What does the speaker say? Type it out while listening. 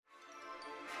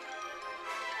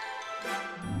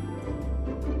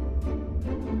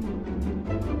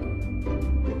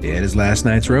It is last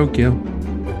night's roadkill.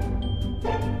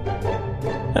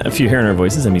 If you hear in our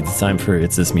voices, that means it's time for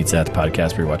It's This Meets That, the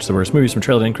podcast where we watch the worst movies from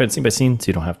trailer to end credits scene by scene, so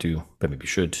you don't have to, but maybe you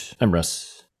should. I'm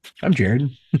Russ. I'm Jared.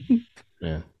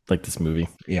 Yeah, like this movie.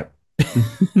 Yep.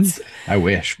 I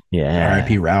wish. Yeah.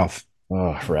 R.I.P. Ralph.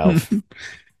 Oh, Ralph.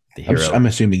 The hero. I'm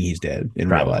assuming he's dead in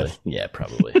probably. real life. Yeah,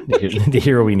 probably. The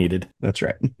hero we needed. That's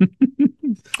right. All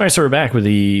right, so we're back with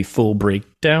the full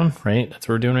breakdown, right? That's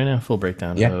what we're doing right now. Full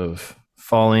breakdown of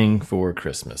Falling for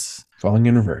Christmas. Falling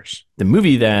in reverse. The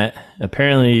movie that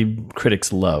apparently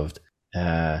critics loved.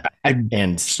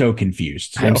 I'm so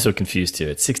confused. I'm so confused too.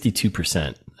 It's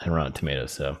 62% on Rotten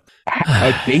Tomatoes. So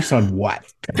based on what?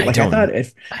 I don't know.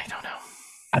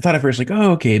 I thought at first, like,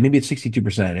 oh, okay, maybe it's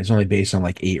 62%. It's only based on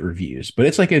like 8 reviews, but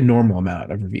it's like a normal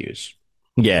amount of reviews.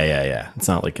 Yeah. It's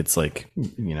not like it's like,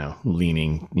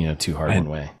 leaning, too hard one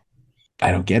way.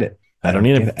 I don't get it. I don't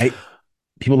need it.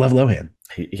 People love Lohan.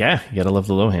 Yeah, you gotta love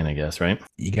the Lohan, I guess, right?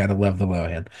 You gotta love the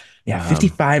Lohan. Yeah,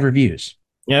 55 reviews.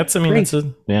 Yeah, that's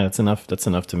enough. That's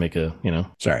enough to make a,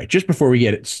 Sorry, just before we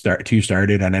get it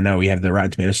started, and I know we have the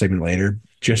Rotten Tomatoes segment later,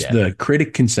 the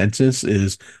critic consensus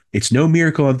is it's no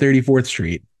miracle on 34th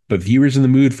Street, but viewers in the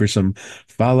mood for some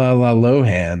fa la la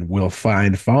Lohan will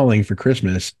find Falling for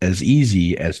Christmas as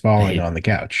easy as falling on the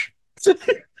couch.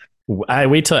 I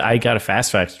wait till I got a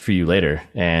fast fact for you later,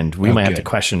 and we might have to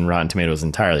question Rotten Tomatoes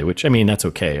entirely, which, I mean, that's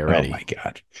okay already. Oh my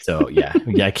God. So yeah,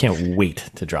 I can't wait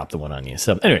to drop the one on you.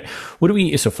 So anyway,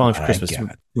 Falling for Christmas, you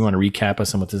want to recap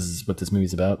us on what this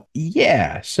movie's about?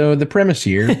 Yeah. So the premise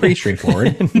here, pretty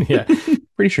straightforward. Yeah.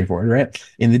 Pretty straightforward, right?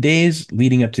 In the days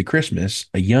leading up to Christmas,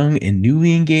 a young and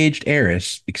newly engaged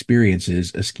heiress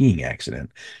experiences a skiing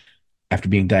accident. After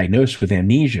being diagnosed with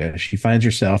amnesia, she finds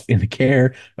herself in the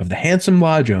care of the handsome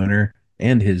lodge owner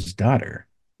and his daughter.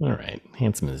 All right.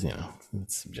 Handsome is,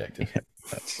 it's subjective.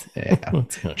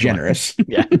 That's generous.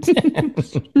 Yeah.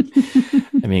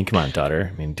 I mean, come on,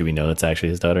 daughter. I mean, do we know that's actually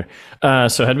his daughter?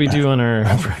 So how did we do on our...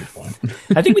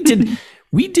 I think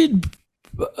we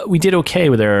did okay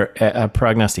with our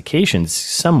prognostications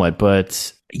somewhat,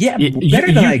 but... Yeah,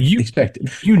 better than I expected.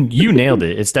 You nailed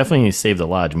it. It's definitely a Save the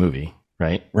Lodge movie,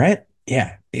 right? Right?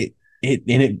 Yeah,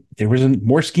 there was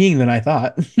more skiing than I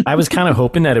thought. I was kind of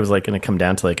hoping that it was like going to come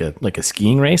down to like a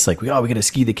skiing race, like we got to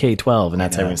ski the K-12, and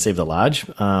that's how we're going to save the lodge.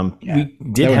 We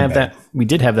did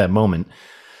have that moment.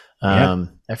 I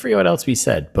forget what else we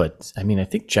said, but I mean, I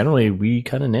think generally we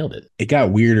kind of nailed it. It got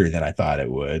weirder than I thought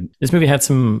it would. This movie had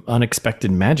some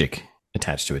unexpected magic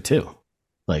attached to it too,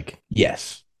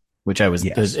 yes. Which I was.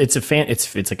 Yes. It's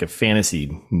like a fantasy.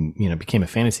 Became a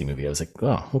fantasy movie. I was like,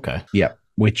 oh, okay. Yeah,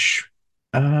 which.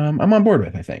 I'm on board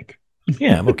with, I think.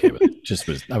 Yeah, I'm okay with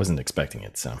it. I wasn't expecting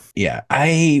it. So yeah,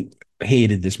 I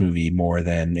hated this movie more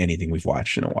than anything we've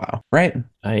watched in a while. Right?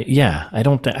 I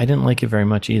didn't like it very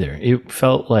much either. It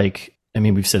felt like, I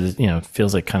mean, we've said it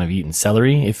feels like kind of eating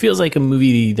celery. It feels like a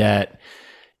movie that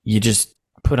you just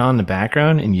put on the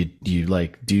background and you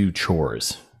like do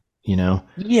chores.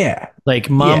 Yeah. Like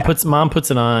mom puts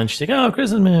it on. She's like, oh,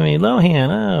 Christmas movie, Lohan.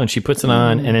 Oh, and she puts it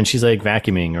on, and then she's like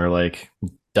vacuuming or like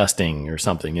dusting or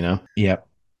something, Yep.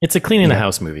 It's a cleaning the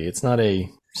house movie. It's not a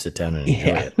sit down and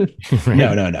enjoy it. Right?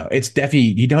 No. It's definitely,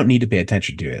 you don't need to pay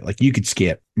attention to it. Like you could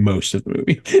skip most of the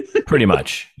movie. Pretty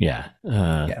much. Yeah.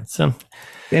 So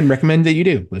and recommend that you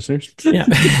do, listeners. Yeah.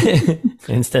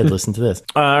 Instead, listen to this.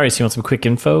 All right. So you want some quick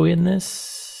info in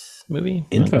this movie?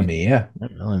 Info me, yeah.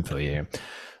 I'll info you here.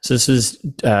 So this is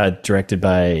directed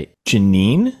by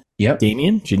Janine. Yep.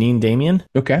 Janine Damian.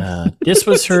 Okay. This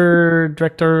was her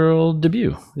directorial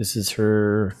debut. This is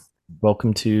her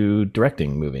welcome to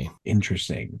directing movie.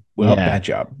 Interesting. Well, bad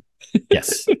job.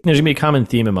 Yes. There's going to be a common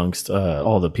theme amongst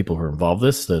all the people who are involved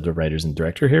in the writers and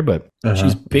director here, but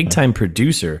she's big time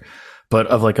producer, but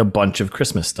of like a bunch of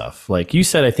Christmas stuff. Like you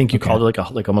said, I think you called it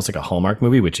like almost like a Hallmark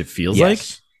movie, which it feels like.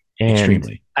 And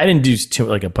extremely. I didn't do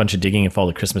like a bunch of digging if all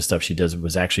the Christmas stuff she does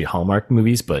was actually Hallmark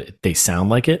movies, but they sound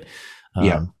like it.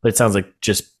 But it sounds like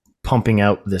just pumping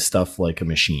out this stuff like a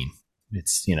machine.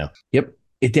 It's, Yep.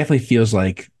 It definitely feels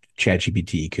like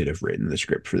ChatGPT could have written the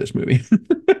script for this movie.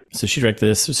 So she directed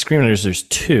this. Screenwriters, there's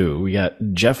 2. We got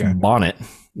Jeff Bonnet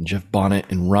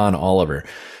and Ron Oliver.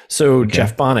 So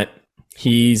Jeff Bonnet,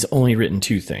 he's only written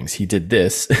 2 things. He did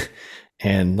this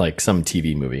and like some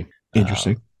TV movie.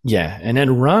 Interesting. Yeah. And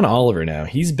then Ron Oliver now,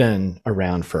 he's been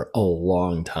around for a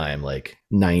long time, like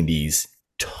 90s.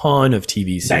 Ton of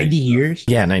TV series. 90 years?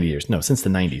 Yeah, 90 years. No, since the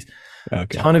 90s.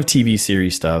 Okay. Ton of TV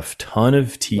series stuff, ton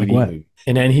of TV. Like what?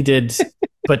 And then he did,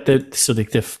 but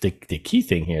the key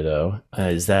thing here though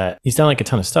is that he's done like a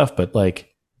ton of stuff, but like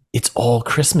it's all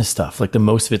Christmas stuff. Like the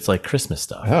most of it's like Christmas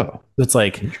stuff. Oh, it's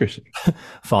like interesting.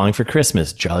 Falling for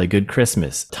Christmas, Jolly Good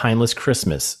Christmas, Timeless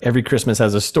Christmas. Every Christmas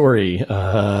has a story.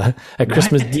 A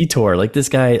Christmas Detour. Like this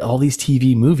guy, all these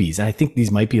TV movies. And I think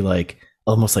these might be like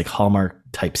almost like Hallmark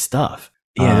type stuff.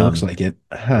 Yeah, it looks like it.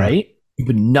 Huh. Right?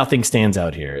 But nothing stands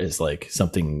out here as like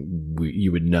something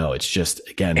you would know. It's just,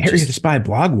 again, Harry the Spy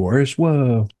Blog Wars.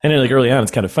 Whoa. And then like early on,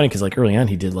 it's kind of funny because like early on,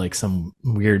 he did like some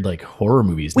weird like horror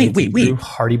movies. Wait.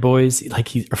 Hardy Boys. Like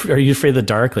Are You Afraid of the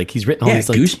Dark? Like he's written all these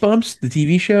like Goosebumps, the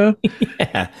TV show.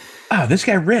 Yeah. Oh, this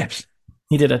guy rips.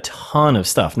 He did a ton of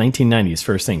stuff. 1990s,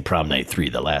 first thing, Prom Night 3,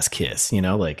 The Last Kiss,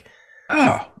 like.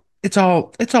 Oh, it's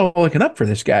all looking up for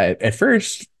this guy at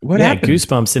first. What happened?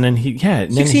 Goosebumps. And then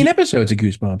 16 episodes of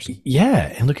Goosebumps.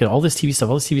 Yeah. And look at all this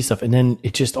TV stuff. And then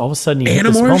it just all of a sudden, he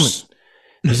Animorphs? This moment.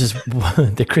 There's this,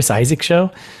 the Chris Isaac show.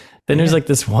 Then there's like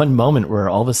this one moment where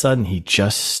all of a sudden he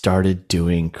just started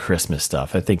doing Christmas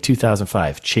stuff. I think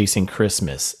 2005, Chasing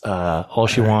Christmas, All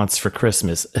She Wants for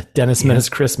Christmas, Dennis Menace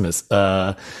Christmas.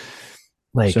 So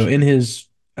in his,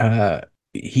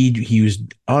 he was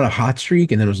on a hot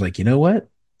streak and then was like, you know what?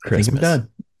 Christmas. I think I'm done.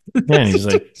 Yeah, and he was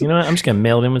like, you know what? I'm just going to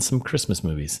mail it in with some Christmas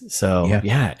movies. So,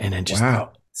 yeah. And then just,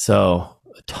 so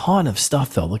a ton of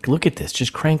stuff though. Look at this,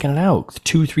 just cranking it out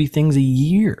 2-3 things a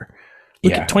year.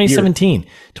 Look at 2017.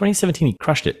 2017, he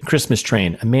crushed it. Christmas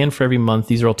Train, A Man for Every Month.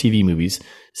 These are all TV movies.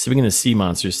 Swimming in the Sea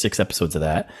Monsters, 6 episodes of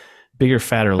that. Bigger,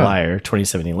 Fatter, Liar,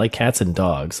 2017. Like Cats and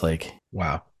Dogs. Like,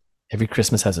 wow. Every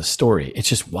Christmas has a story. It's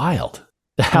just wild.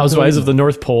 The Housewives of the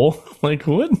North Pole. Like,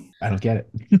 what? I don't get it.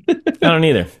 I don't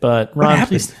either. But Ron,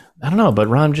 please. I don't know. But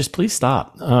Ron, just please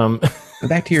stop. Go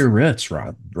back to your roots,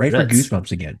 Ron. For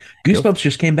Goosebumps again. Goosebumps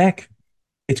just came back.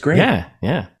 It's great.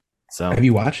 Yeah. So have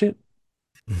you watched it?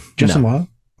 Justin Long?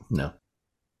 No.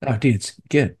 Oh, dude, it's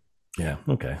good. Yeah.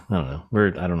 Okay. I don't know.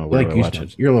 I don't know where like I watch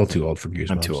it. You're a little too old for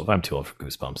Goosebumps. I'm too old for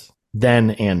Goosebumps.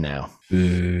 Then and now.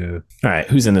 All right.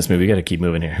 Who's in this movie? We got to keep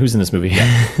moving here. Who's in this movie?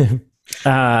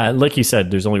 Like you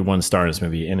said, there's only one star in this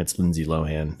movie, and it's Lindsay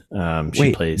Lohan.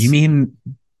 She plays. You mean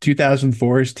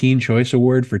 2004's Teen Choice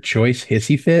Award for Choice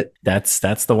Hissy Fit? That's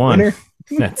the one.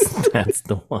 That's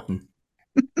the one.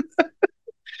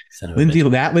 Lindsay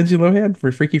Lohan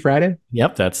for Freaky Friday.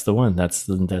 Yep, that's the one. That's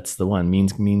the one.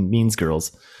 Means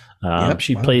Girls.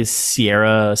 She plays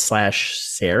Sierra /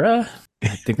 Sarah.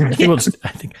 I think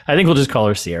we'll just call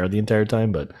her Sierra the entire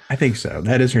time. But I think so.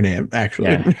 That is her name,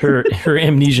 actually. Yeah, her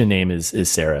amnesia name is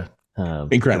Sarah.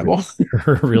 Incredible.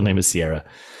 Her real name is Sierra.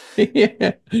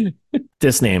 Yeah.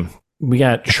 This name, we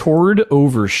got Chord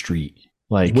Overstreet.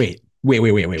 Like wait.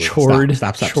 Chord.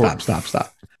 Stop.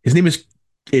 His name is.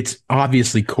 It's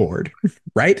obviously Chord,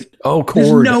 right? Oh, Chord.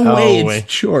 There's no way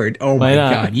it's Chord. Oh my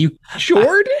God. You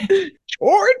Chord?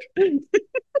 Chord?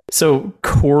 So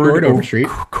Chord Overstreet.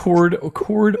 Chord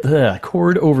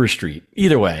Overstreet.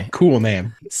 Either way. Cool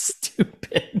name.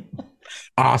 Stupid.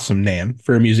 Awesome name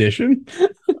for a musician.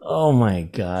 Oh my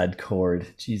God, Chord.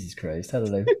 Jesus Christ. How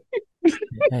did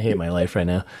I hate my life right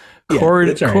now.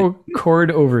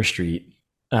 Chord Overstreet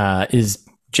is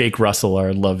Jake Russell,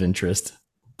 our love interest.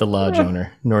 The lodge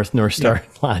owner, North Star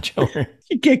lodge owner.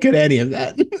 You can't get any of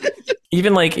that.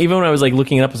 Even when I was like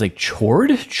looking it up, I was like,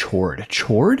 Chord.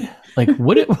 Like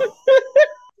what?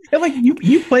 Like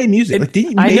you play music. Like, didn't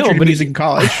you major in music in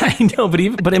college? I know,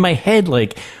 but in my head,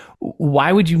 like,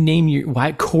 why would you name your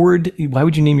Chord? Why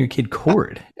would you name your kid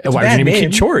Chord? Why would you name your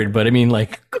kid Chord? But I mean,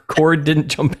 like, Chord didn't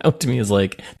jump out to me as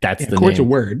like that's the Chord's name. a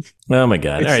word. Oh my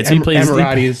God! It's all right, so he plays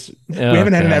Emiratis. We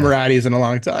haven't had an Emiratis in a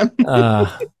long time.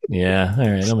 Yeah. All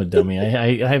right. I'm a dummy.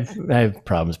 I have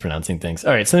problems pronouncing things.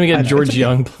 All right. So then we got George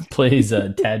Young plays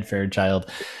Tad Fairchild.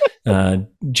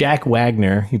 Jack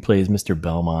Wagner, he plays Mr.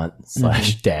 Belmont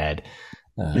 / Dad.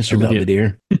 Mr.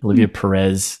 Belvedere. Olivia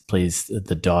Perez plays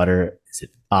the daughter. Is it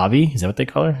Avi? Is that what they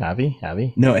call her?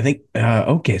 Avi? No, I think.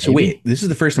 Okay. So Maybe? wait, this is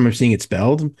the first time I'm seeing it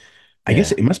spelled. I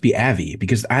guess it must be Avi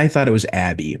because I thought it was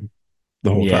Abby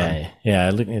the whole time.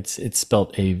 Yeah. It's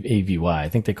spelled Avy. I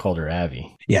think they called her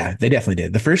Avi. Yeah, they definitely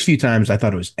did. The first few times I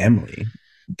thought it was Emily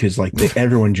because like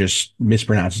everyone just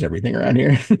mispronounces everything around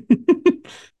here.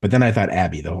 But then I thought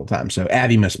Abby the whole time. So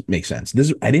Abby must make sense.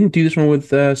 I didn't do this one with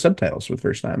subtitles for the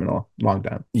first time in a long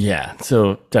time. Yeah.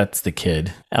 So that's the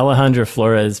kid. Alejandra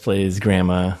Flores plays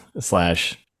grandma /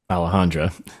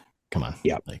 Alejandra. Come on.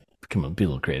 Yeah. Like, come on, be a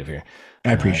little creative here.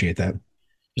 I appreciate that.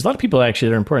 There's a lot of people actually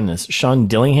that are important in this. Sean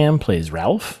Dillingham plays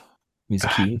Ralph. He's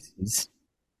key.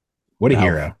 What a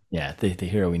hero. Yeah, the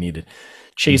hero we needed.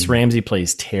 Chase Ramsey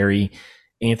plays Terry.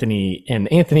 Anthony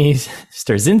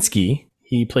Starzinski,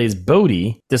 he plays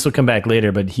Bodie. This will come back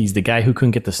later, but he's the guy who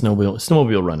couldn't get the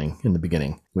snowmobile running in the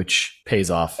beginning, which pays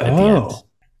off at the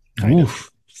end. Oof.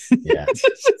 Yeah.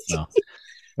 So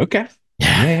okay.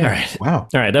 yeah. All right. Wow.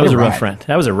 All right. That was a rough run.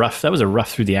 That was a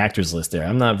rough through the actors list there.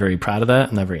 I'm not very proud of that.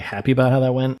 I'm not very happy about how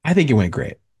that went. I think it went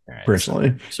great. All right,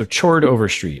 personally. So Chord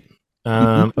Overstreet.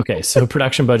 Okay, so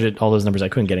production budget, all those numbers. I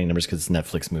couldn't get any numbers because it's a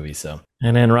Netflix movie. So,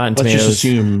 and then Rotten Tomatoes. Let's just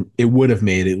assume it would have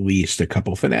made at least a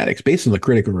couple fanatics based on the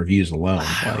critical reviews alone.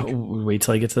 Wait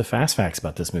till I get to the fast facts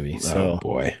about this movie. So, oh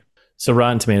boy. So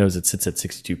Rotten Tomatoes, it sits at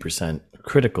 62%.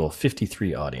 Critical,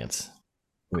 53 audience.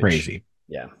 Crazy.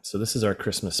 Yeah. So this is our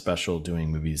Christmas special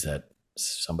doing movies that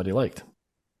somebody liked.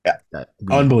 Yeah.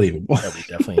 Unbelievable. That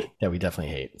we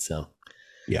definitely hate. So.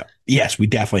 Yeah. Yes, we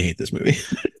definitely hate this movie.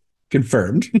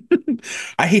 Confirmed.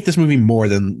 I hate this movie more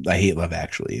than I hate Love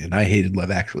Actually, and I hated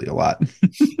Love Actually a lot.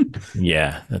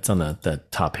 Yeah, that's on the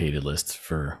top hated list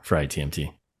for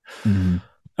ITMT. Mm-hmm.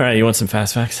 All right, you want some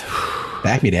fast facts?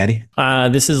 Back me, Daddy.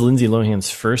 This is Lindsay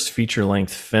Lohan's first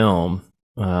feature-length film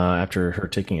after her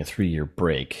taking a 3-year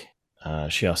break.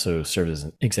 She also served as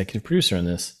an executive producer on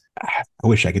this. I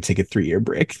wish I could take a 3-year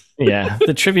break. Yeah,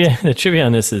 the trivia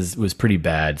on this was pretty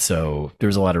bad. So there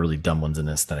was a lot of really dumb ones in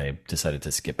this that I decided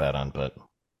to skip out on. But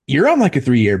you're on like a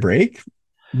 3-year break,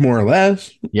 more or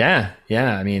less. Yeah.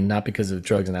 I mean, not because of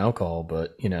drugs and alcohol,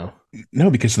 but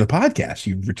no, because of the podcast.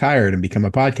 You've retired and become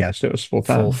a podcast host full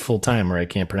time. Full time, where I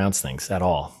can't pronounce things at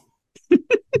all.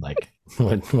 Like,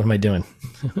 what am I doing?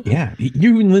 Yeah,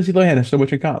 you and Lindsay Lohan have so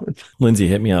much in common. Lindsay,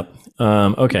 hit me up.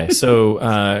 Okay,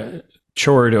 so.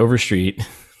 Chord Overstreet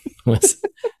was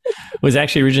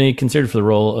actually originally considered for the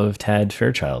role of Tad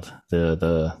Fairchild,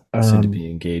 the soon to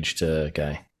be engaged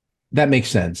guy. That makes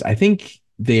sense. I think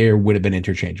there would have been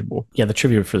interchangeable. Yeah, the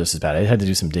trivia for this is bad. I had to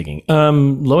do some digging.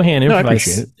 Lohan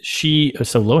improvised.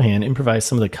 Lohan improvised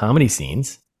some of the comedy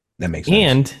scenes. That makes sense.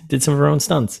 And did some of her own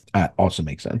stunts. Also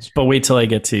makes sense. But wait till I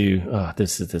get to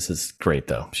this is great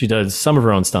though. She does some of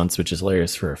her own stunts, which is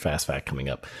hilarious for a fast fact coming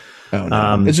up. Oh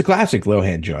no! It's a classic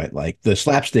Lohan joint. Like the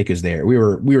slapstick is there. We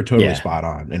were totally spot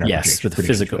on in our with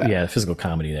the physical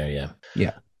comedy there.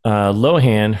 Yeah.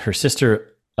 Lohan, her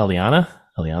sister Eliana,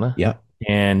 yeah,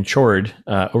 and Chord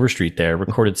Overstreet there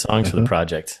recorded songs for the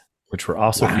project, which were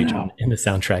also featured in the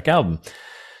soundtrack album.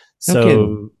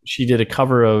 So she did a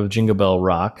cover of Jingle Bell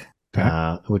Rock,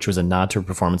 which was a nod to her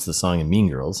performance of the song in Mean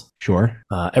Girls. Sure.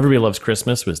 Everybody Loves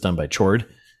Christmas was done by Chord,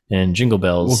 and Jingle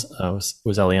Bells was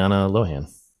Eliana Lohan.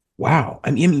 Wow. I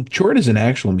mean, Chord is an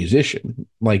actual musician.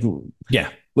 Like,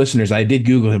 listeners, I did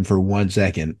Google him for 1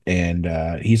 second, and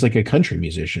he's like a country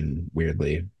musician,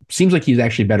 weirdly. Seems like he's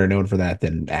actually better known for that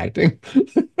than acting.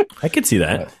 I could see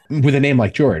that. With a name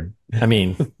like Chord. I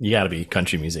mean, you got to be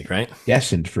country music, right?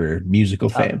 Destined for musical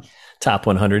fame. Top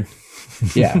 100.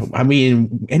 Yeah. I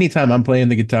mean, anytime I'm playing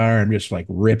the guitar, I'm just like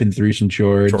ripping through some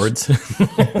chords.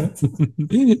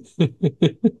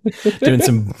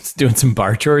 doing some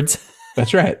bar chords.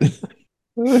 That's right.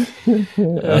 No,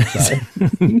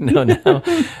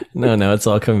 it's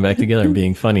all coming back together and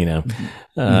being funny now.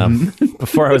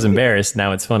 Before I was embarrassed,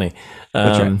 now it's funny.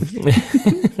 I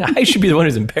should be the one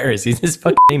who's embarrassed. His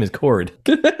fucking name is Chord.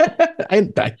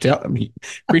 I tell him,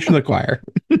 preach from the choir.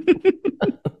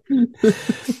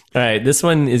 All right, this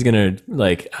one is gonna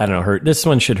hurt. This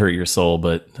one should hurt your soul,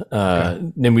 but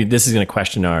then this is gonna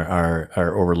question our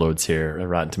overloads here at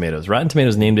Rotten Tomatoes. Rotten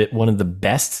Tomatoes named it one of the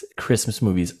best Christmas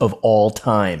movies of all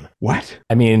time. What?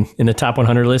 I mean, in the top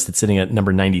 100 list, it's sitting at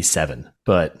number 97.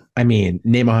 But I mean,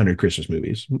 name 100 Christmas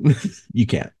movies. You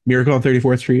can't. Miracle on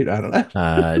 34th Street. I don't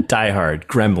know. Die Hard,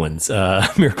 Gremlins,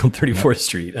 Miracle on 34th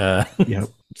Street. Yeah.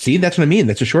 See, that's what I mean.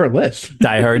 That's a short list.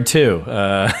 Die Hard 2.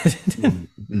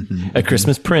 A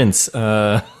Christmas Prince.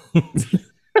 Let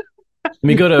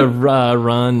me go to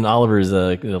Ron Oliver's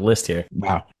list here.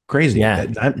 Wow. Crazy. Yeah.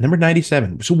 Number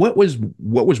 97. So what was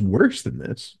worse than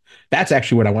this? That's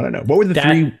actually what I want to know. What were the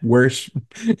three worst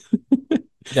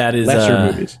that is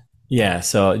lesser movies? Yeah.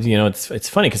 So, it's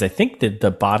funny because I think that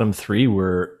the bottom three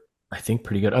were, I think,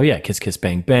 pretty good. Oh, yeah. Kiss, Kiss,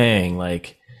 Bang, Bang.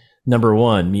 Like, number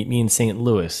 1, Meet Me in St.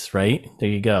 Louis, right? There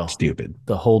you go. Stupid.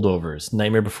 The Holdovers,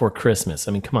 Nightmare Before Christmas.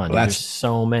 I mean, come on. There's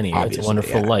so many. It's a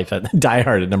Wonderful Life. Die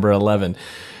Hard at number 11.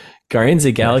 Guardians of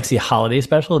the Galaxy Holiday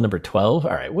Special at number 12.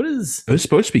 All right. It was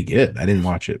supposed to be good. I didn't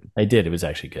watch it. I did. It was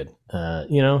actually good.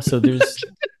 So there's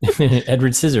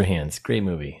Edward Scissorhands. Great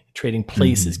movie. Trading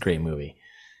Places. Great movie.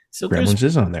 So Gremlins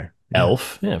is on there.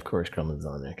 Elf. Yeah, of course. Gremlins is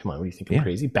on there. Come on. What do you think? I'm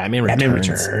crazy. Batman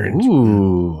Returns.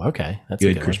 Ooh. Okay. That's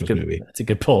good Christmas movie. That's a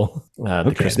good pull.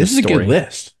 This is a good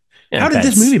list. Yeah, how did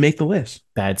this movie make the list?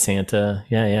 Bad Santa.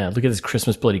 Yeah. Look at this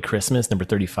Christmas Bloody Christmas, number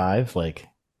 35. Like,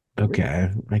 okay.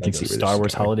 I can see Star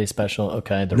Wars Holiday Special.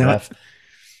 Okay. The Ref.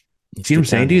 See what I'm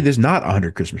saying, dude? There's not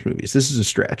 100 Christmas movies. This is a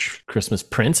stretch. Christmas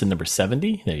Prince at number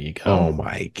 70. There you go. Oh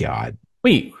my God.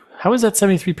 Wait, how is that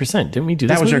 73%? Didn't we do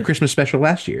this? That was movie? our Christmas special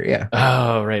last year. Yeah.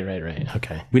 Oh, right.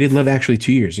 Okay. We did Love Actually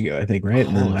 2 years ago, I think, right?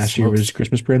 And then Holy last year was smokes.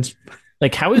 Christmas Prince.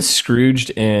 Like, how is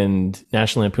Scrooged and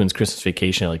National Lampoon's Christmas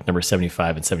Vacation like number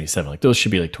 75 and 77? Like, those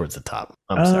should be like towards the top.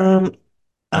 I'm sorry.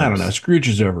 I don't know. Scrooge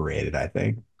is overrated, I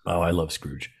think. Oh, I love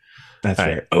Scrooge. That's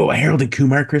fair. Right. Oh, a Harold and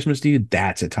Kumar Christmas Dude.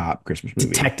 That's a top Christmas movie.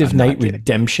 Detective Night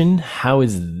Redemption. How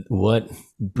is what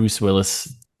Bruce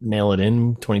Willis mail it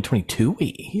in 2022?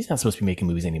 Wait, he's not supposed to be making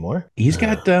movies anymore. He's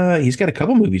got a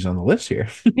couple movies on the list here.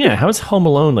 Yeah, how is Home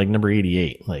Alone like number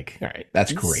 88? Like, all right,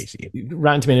 that's crazy.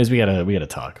 Rotten Tomatoes. We gotta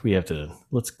talk. We have to.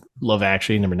 Let's Love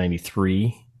Actually number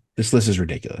 93. This list is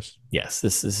ridiculous. Yes,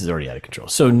 this is already out of control.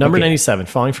 So number 97,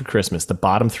 Falling for Christmas. The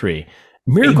bottom three.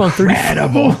 Miracle on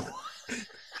 34th.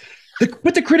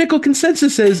 But the critical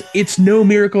consensus says it's no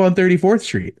Miracle on 34th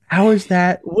Street. How is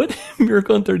that? What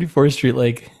Miracle on 34th Street?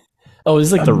 Like, oh, this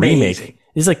is like the remake.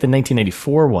 This is like the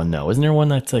 1994 one, though. Isn't there one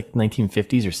that's like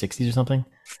 1950s or 60s or something?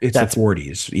 That's the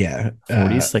 40s. Yeah.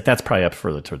 40s. Like, that's probably up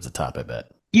further towards the top, I bet.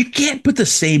 You can't put the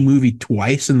same movie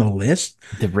twice in the list.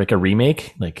 The Rick a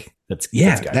remake? Like, that's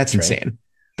insane. Right?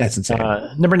 That's insane.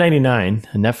 Number 99,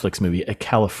 a Netflix movie, A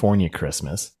California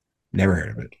Christmas. Never heard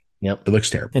of it. Yep. It looks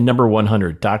terrible. And number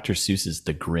 100, Dr. Seuss's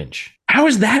The Grinch. How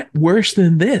is that worse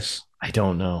than this? I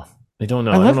don't know. I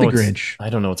love The Grinch. I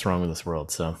don't know what's wrong with this world.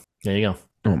 So there you go.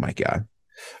 Oh, my God.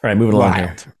 All right, moving along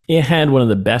here. It had one of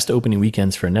the best opening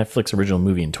weekends for a Netflix original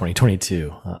movie in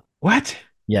 2022. What?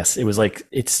 Yes, it was like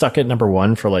it stuck at number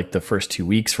 1 for like the first 2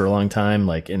 weeks for a long time.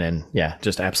 Like, and then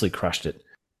just absolutely crushed it.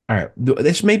 All right,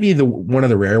 this may be one of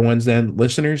the rare ones. Then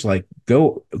listeners, like,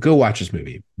 go watch this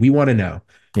movie. We want to know.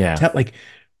 Yeah.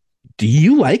 Do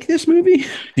you like this movie?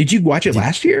 Did you watch it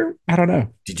last year? I don't know.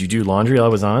 Did you do laundry while I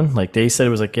was on? Like, they said it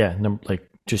was like,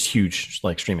 just huge,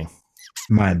 like streaming.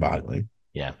 Mind-boggling.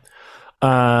 Yeah.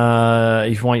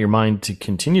 If you want your mind to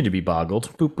continue to be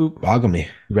boggled, boop, boop. Boggle me.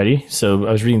 Ready? So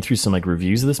I was reading through some like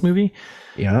reviews of this movie.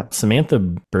 Yeah. Samantha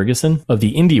Bergeson of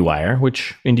the IndieWire,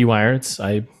 which IndieWire,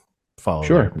 I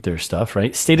follow their stuff,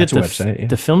 right? Stated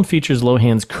the film features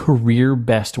Lohan's career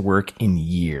best work in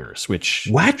years, which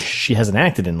she hasn't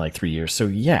acted in like 3 years. So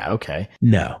yeah, okay.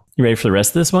 No. You ready for the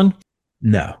rest of this one?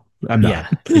 No, I'm not. Yeah.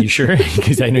 Are you sure?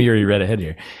 Because I know you already read ahead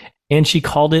here. And she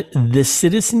called it the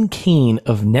Citizen Kane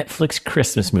of Netflix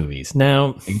Christmas movies.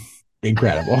 Now,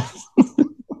 incredible.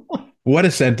 What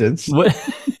a sentence. What?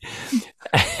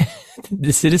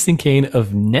 The Citizen Kane of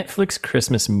Netflix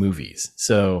Christmas movies.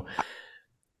 So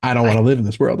I don't want to live in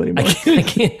this world anymore. I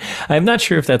can't. I'm not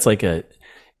sure if that's like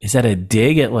is that a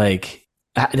dig at like,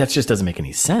 that just doesn't make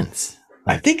any sense.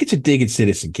 I think it's a dig at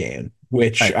Citizen Kane,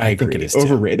 which I agree think it is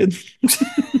overrated.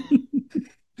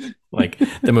 Like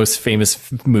the most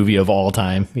famous movie of all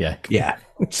time. Yeah. Yeah.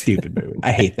 Stupid movie.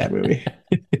 I hate that movie.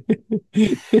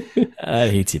 I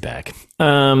hate you back.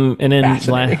 And then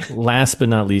last but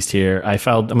not least here, I'm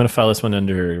going to file this one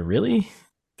under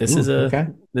this is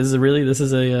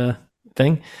a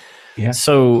thing. Yeah.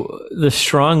 So the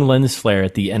strong lens flare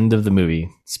at the end of the movie,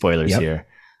 spoilers here,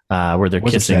 where they're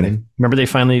kissing. Upsetting. Remember they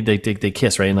finally they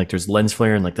kiss, right? And like there's lens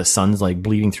flare and like the sun's like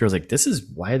bleeding through. I was like,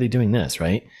 why are they doing this,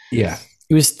 right? Yeah.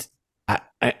 It was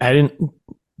I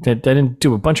didn't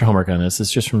do a bunch of homework on this.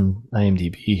 It's just from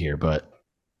IMDb here, but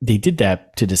they did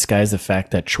that to disguise the fact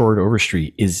that Chord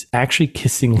Overstreet is actually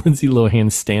kissing Lindsay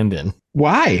Lohan's stand-in.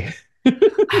 Why?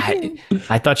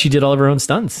 I thought she did all of her own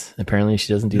stunts. Apparently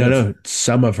she doesn't do that. No,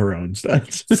 some of her own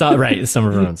stunts. Right, some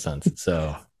of her own stunts.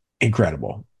 So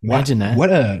incredible. Imagine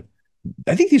that.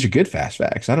 I think these are good fast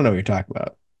facts. I don't know what you're talking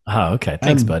about. Oh, okay.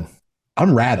 Thanks, bud.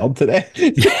 I'm rattled today.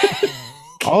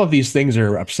 All of these things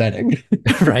are upsetting.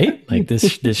 Right? Like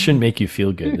this shouldn't make you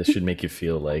feel good. This should make you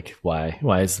feel like why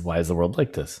is the world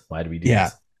like this? Why do we do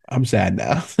this? I'm sad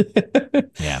now.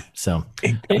 Yeah. So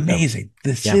amazing.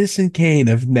 The Citizen Kane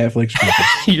of Netflix.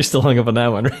 You're still hung up on that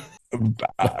one,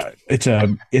 right?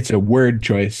 It's a word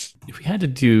choice. If we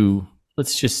had to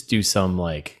let's just do some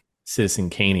like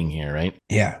Citizen Kaning here, right?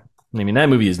 Yeah. I mean, that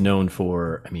movie is known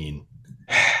for,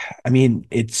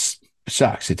 it's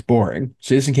sucks. It's boring.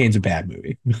 Citizen Kane's a bad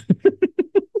movie.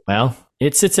 Well,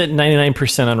 it sits at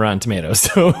 99% on Rotten Tomatoes.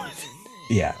 So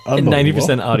yeah,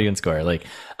 90% audience score. Like,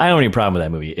 I don't have any problem with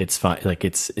that movie. It's fine. Like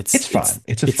it's fine.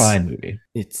 It's a fine movie.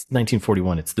 It's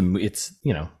 1941. It's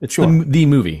the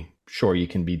movie. Sure, you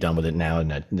can be done with it now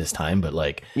and at this time, but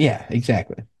like, yeah,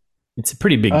 exactly. It's a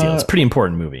pretty big deal. It's a pretty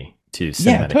important movie to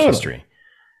cinematic history.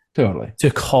 Totally.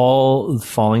 To call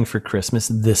Falling for Christmas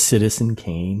the Citizen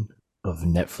Kane of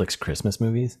Netflix Christmas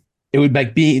movies,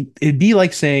 it'd be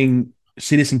like saying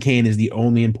Citizen Kane is the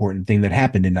only important thing that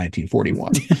happened in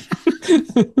 1941.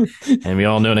 And we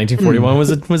all know 1941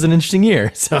 was an interesting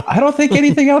year. So I don't think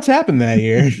anything else happened that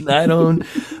year. I'm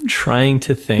trying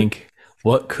to think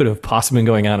what could have possibly been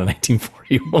going on in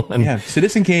 1941. Yeah,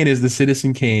 Citizen Kane is the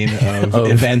Citizen Kane of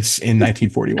events in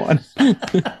 1941.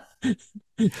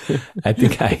 I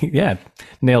think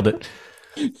nailed it.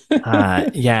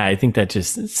 I think that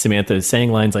just Samantha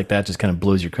saying lines like that just kind of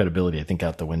blows your credibility, I think,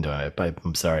 out the window.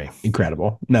 I'm sorry.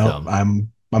 Incredible. No,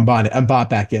 I'm bought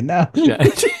back in now. Yeah.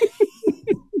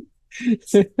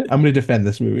 I'm going to defend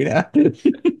this movie now.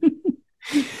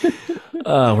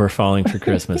 Oh, we're falling for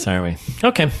Christmas, aren't we?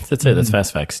 Okay, that's it. That's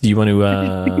fast facts. Do you want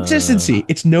to consistency?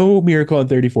 It's no Miracle on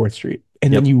 34th Street,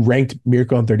 and then you ranked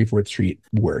Miracle on 34th Street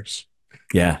worse.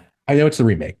 Yeah, I know it's the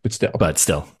remake, but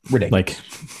still ridiculous. Like,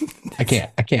 I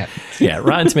can't. Yeah,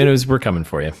 Rotten Tomatoes, we're coming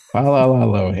for you.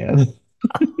 Lohan.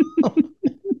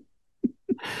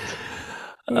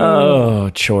 Oh,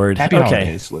 Chord. Happy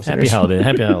holidays, listeners.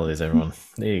 Happy holidays, everyone.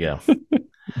 There you go.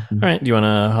 All right, do you want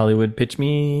to Hollywood pitch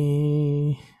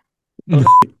me?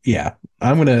 Yeah,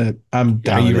 I'm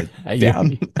down.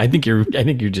 I think you're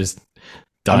just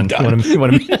done. You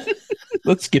want to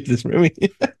Let's skip this movie.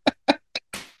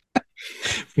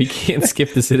 We can't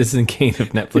skip the Citizen Kane of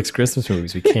Netflix Christmas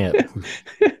movies. We can't.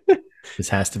 This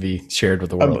has to be shared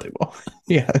with the world.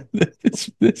 Yeah,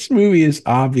 this movie is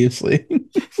obviously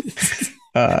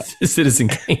Citizen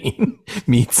Kane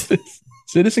meets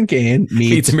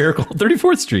Miracle on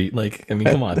 34th Street. Like, I mean,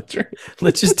 come on. That's right.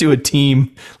 Let's just do a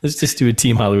team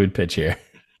Hollywood pitch here.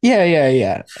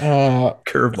 Yeah.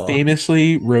 Curveball.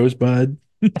 Famously, Rosebud.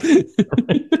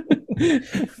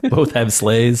 Both have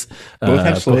sleighs. Both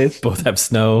have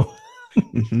snow.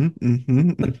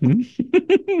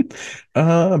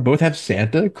 Both have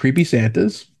Santa, creepy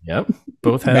Santas. Yep.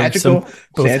 Both have magical.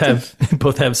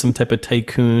 Both have some type of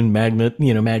tycoon magnate.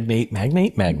 Magnate.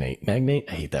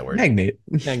 I hate that word. Magnate.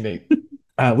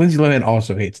 Lindsay Lohan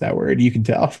also hates that word. You can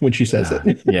tell when she says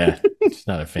it. Yeah, she's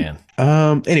not a fan.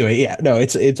 Anyway, yeah, no,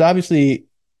 it's obviously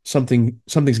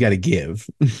something's got to give.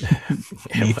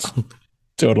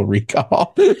 Total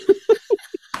Recall. I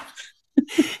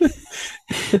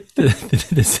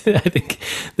think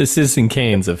the Citizen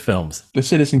Kanes of films. The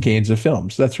Citizen Kanes of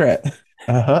films. That's right.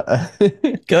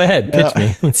 Go ahead, pitch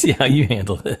me. Let's see how you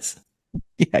handle this.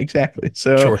 Yeah, exactly.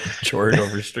 So Chord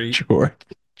Overstreet. Chord.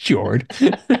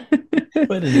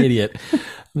 What an idiot.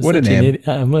 What a name.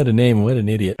 What a name. What an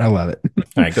idiot. I love it.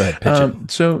 All right, go ahead. Pitch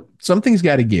it. So something's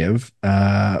got to give.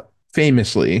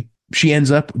 Famously,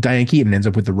 Diane Keaton ends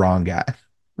up with the wrong guy,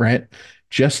 right?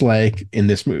 Just like in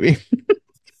this movie.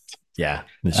 Yeah,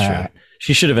 that's true.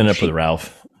 She should have ended up with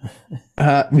Ralph.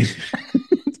 I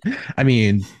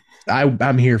mean,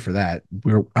 I'm here for that.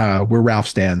 We're Ralph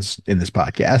stands in this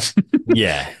podcast.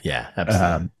 Yeah,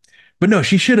 absolutely. But no,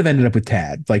 she should have ended up with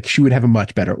Tad. Like, she would have a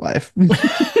much better life.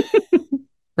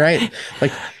 Right?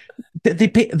 Like,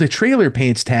 the trailer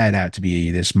paints Tad out to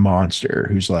be this monster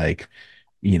who's like,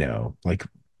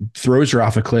 throws her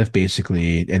off a cliff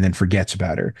basically and then forgets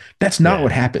about her. That's not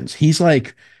what happens. He's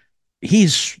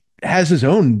has his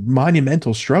own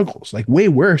monumental struggles, like way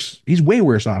worse. He's way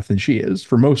worse off than she is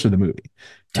for most of the movie.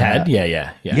 Tad,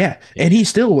 yeah. And he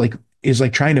still is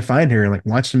trying to find her and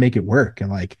wants to make it work.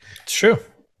 And it's true.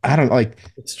 I don't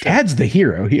Tad's the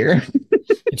hero here.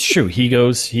 It's true.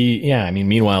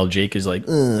 Meanwhile, Jake is like,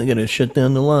 I gotta shut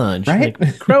down the lodge. Right?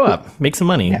 Grow up, make some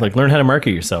money. Yeah. Learn how to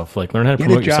market yourself. Learn how to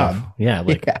promote yourself. Yeah.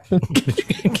 Get a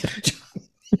job.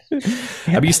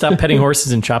 How about you stop petting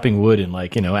horses and chopping wood and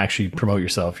actually promote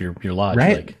yourself, your lodge.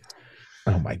 Right.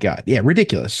 Oh my God. Yeah.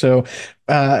 Ridiculous. So,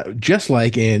 just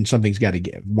like in Something's Gotta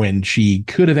Give, when she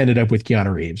could have ended up with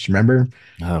Keanu Reeves, remember?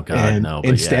 Oh God, and no.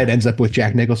 Instead ends up with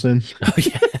Jack Nicholson. Oh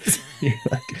yes.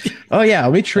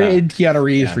 Let me trade Keanu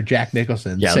Reeves for Jack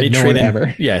Nicholson. Yeah.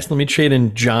 Let me trade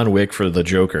in John Wick for the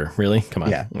Joker. Really? Come on.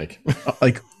 Yeah.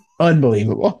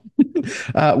 Unbelievable.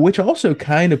 Which also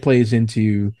kind of plays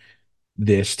into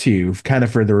this too, kind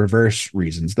of for the reverse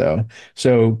reasons though.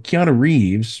 So Keanu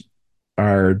Reeves,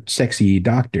 our sexy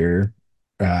doctor,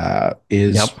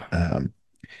 is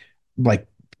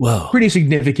pretty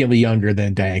significantly younger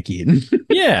than Diane Keaton.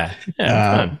 Yeah.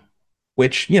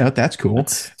 Which that's cool. Do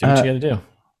what you got to do.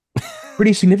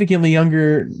 Pretty significantly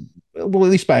younger, well,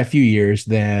 at least by a few years,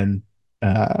 than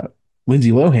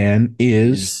Lindsay Lohan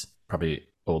is. Probably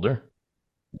older.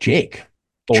 Jake.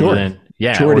 Older than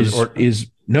Chord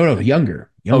is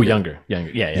younger. Oh, younger.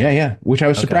 Yeah. Which I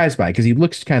was surprised by because he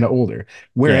looks kind of older.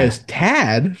 Whereas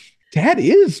Tad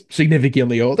is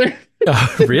significantly older.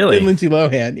 Oh, really? Than Lindsay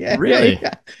Lohan. Yeah. Really?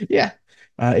 Yeah.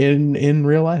 In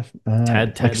real life,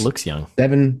 Tad looks young.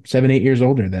 7, 8 years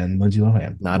older than Lindsay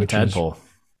Lohan. Not a tadpole.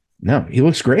 No, he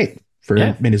looks great.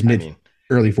 in his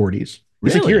early 40s.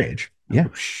 He's like your age. Yeah.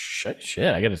 Oh, shit.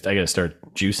 I gotta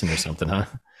start juicing or something, huh?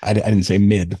 I didn't say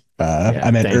mid.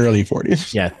 I meant early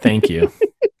 40s. Yeah, thank you.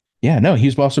 Yeah, no, he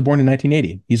was also born in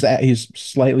 1980. He's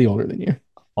slightly older than you.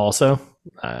 Also,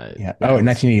 yeah. Oh, in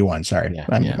 1981. Sorry,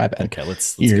 my bad. Okay,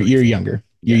 let's you're younger.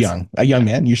 You're young. A young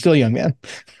man. You're still a young man.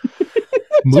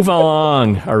 Move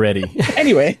along already.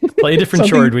 Anyway, play a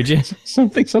different chord, would you?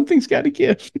 Something's got to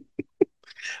give.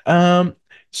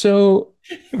 So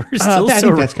we're still I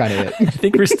think that's kind of it. I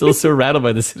think we're still so rattled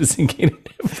by the Citizen Kane.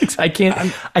 I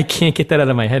can't get that out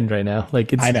of my head right now.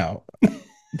 Like I know.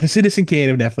 The Citizen Kane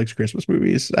of Netflix Christmas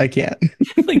movies. I can't.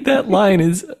 Like that line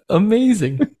is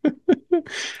amazing.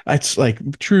 It's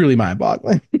like truly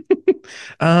mind-boggling.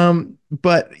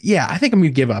 But yeah, I think I'm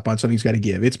gonna give up on Something's Got to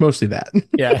Give. It's mostly that.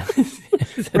 Yeah.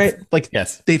 Right. Like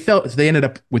yes, they ended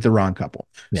up with the wrong couple.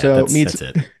 Yeah, so that's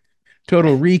it.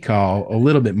 Total Recall a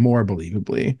little bit more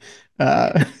believably.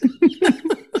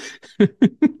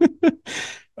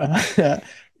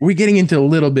 We're getting into a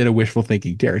little bit of wishful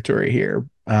thinking territory here.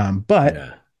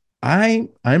 But I'm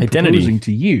proposing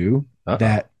to you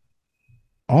that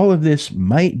all of this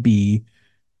might be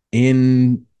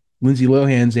in Lindsay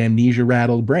Lohan's amnesia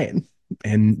rattled brain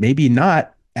and maybe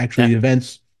not actually the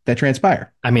events that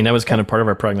transpire. I mean, that was kind of part of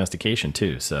our prognostication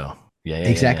too. So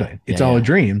exactly. It's all a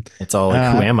dream. It's all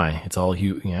like, who am I? It's all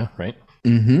you, right?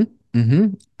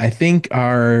 I think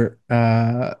our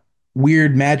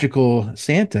weird magical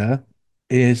Santa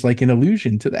is like an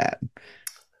allusion to that.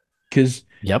 Because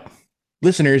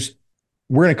listeners,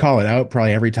 we're going to call it out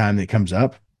probably every time that it comes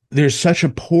up. There's such a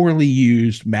poorly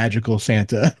used magical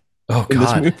Santa in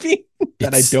this movie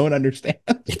that I don't understand.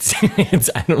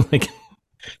 I don't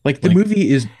like the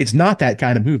movie it's not that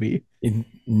kind of movie.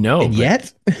 No.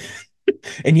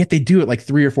 And yet they do it like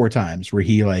 3 or 4 times where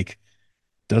he like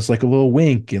does like a little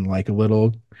wink and like a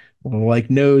little like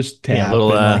nose tap. Yeah, a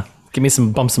little, give me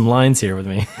some lines here with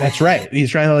me. That's right.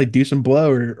 He's trying to like do some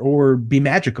blow or be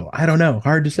magical. I don't know.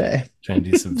 Hard to say. Trying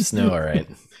to do some snow. All right.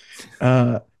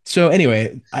 So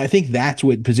anyway, I think that's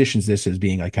what positions this as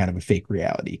being like kind of a fake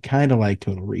reality, kind of like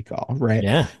Total Recall, right?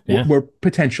 Yeah. Where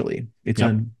potentially it's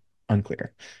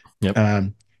unclear.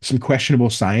 Yep. Some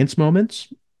questionable science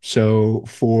moments. So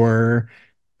for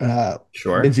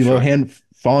Lindsay Lohan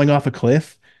falling off a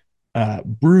cliff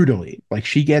brutally, like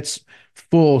she gets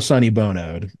full Sonny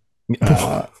Bono'd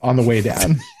on the way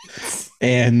down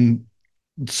and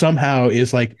somehow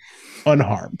is like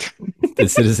unharmed. The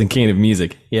Citizen Kane of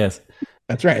music. Yes.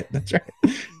 That's right.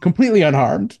 Completely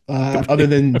unharmed, other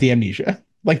than the amnesia.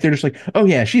 Like they're just like, oh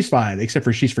yeah, she's fine, except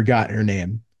for she's forgotten her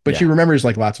name. But she remembers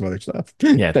like lots of other stuff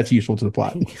that's useful to the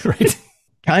plot. Right.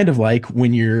 Kind of like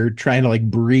when you're trying to like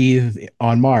breathe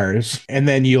on Mars and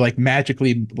then you like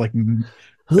magically like melt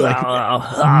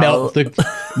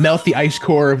the ice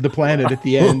core of the planet at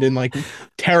the end and like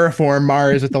terraform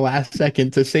Mars at the last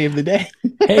second to save the day.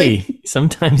 Hey,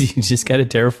 sometimes you just got to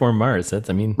terraform Mars. That's,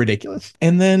 ridiculous.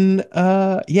 And then,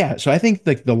 so I think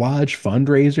like the Lodge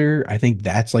fundraiser, I think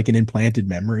that's like an implanted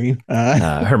memory.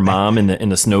 Her mom in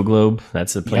the snow globe,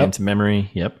 that's a planted memory.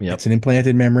 Yep. It's an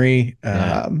implanted memory.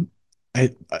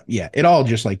 It all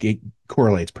just like it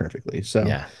correlates perfectly. So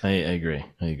yeah, I agree.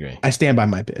 I stand by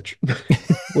my pitch.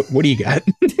 What do you got?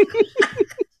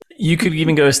 You could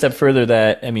even go a step further.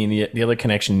 That the other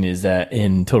connection is that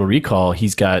in Total Recall,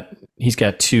 he's got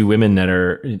 2 women that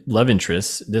are love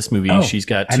interests. This movie, she's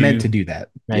got 2. I meant to do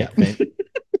that. Right?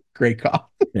 Great call.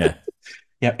 Yeah,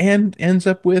 and ends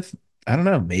up with, I don't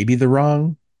know, maybe the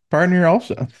wrong partner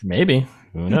also. Maybe,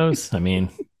 who knows? You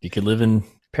could live in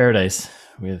paradise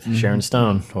with Sharon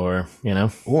Stone, or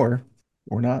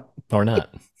or not,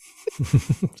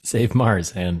 save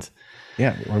Mars and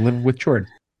or live with Chord.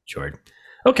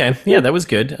 Okay, yeah, that was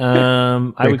good.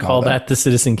 I would call that the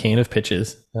Citizen Kane of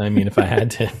pitches. If I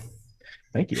had to.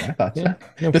 Thank you. I thought so.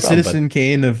 No Citizen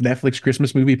Kane of Netflix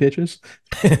Christmas movie pitches.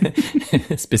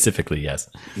 Specifically, yes.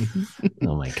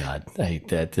 Oh my God, I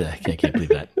can't believe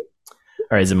that. All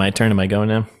right, is it my turn? Am I going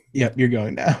now? Yep, you're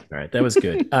going now. All right, that was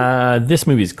good. This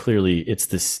movie is clearly it's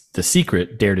The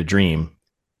Secret, Dare to Dream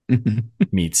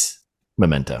meets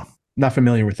Memento. Not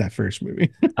familiar with that first movie.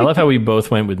 I love how we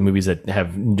both went with movies that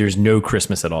there's no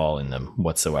Christmas at all in them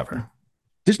whatsoever.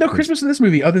 There's no Christmas in this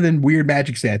movie other than weird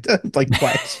magic Santa, like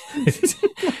twice.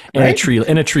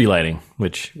 And a tree lighting,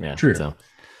 which true. So,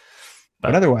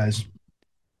 but otherwise,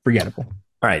 forgettable.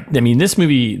 All right. This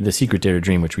movie, The Secret Dare to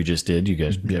Dream, which we just did, you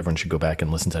guys, everyone should go back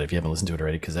and listen to that if you haven't listened to it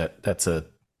already, because that's a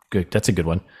good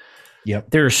one.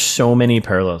 Yep. There are so many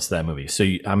parallels to that movie. So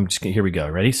here we go.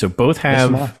 Ready? So both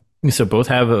have a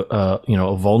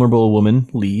vulnerable woman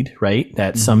lead, right?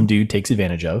 That some dude takes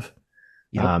advantage of.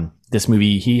 This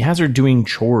movie, he has her doing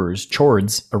chores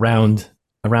around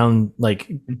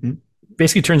like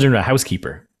basically turns her into a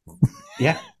housekeeper.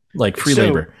 Yeah. Like free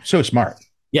labor. So smart.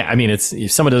 Yeah. I mean, it's,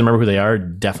 if someone doesn't remember who they are,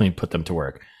 definitely put them to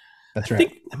work. That's right. I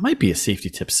think it might be a safety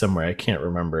tip somewhere. I can't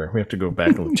remember. We have to go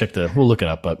back and we'll look it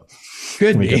up, but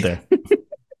could we get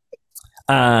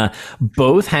there.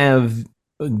 Both have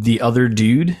the other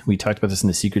dude. We talked about this in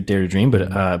The Secret Dare to Dream,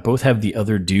 but both have the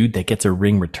other dude that gets a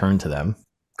ring returned to them,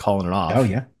 calling it off. Oh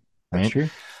yeah. That's true.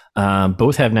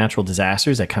 Both have natural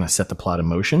disasters that kind of set the plot in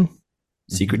motion.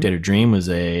 Secret Dare to Dream was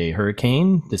a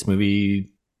hurricane. This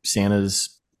movie,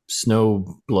 Santa's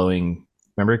snow blowing.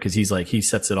 Remember, because he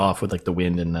sets it off with like the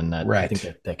wind, and then that, I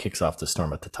think that kicks off the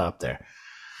storm at the top there.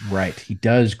 Right, he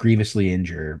does grievously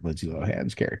injure Lindsay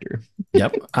Lohan's character.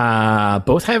 Yep.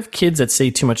 Both have kids that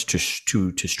say too much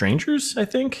to strangers, I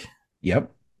think.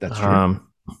 Yep, that's true.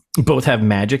 Both have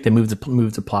magic that moves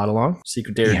the plot along.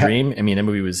 Secret Dare to Dream. I mean, that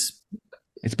movie was.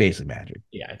 It's basically magic.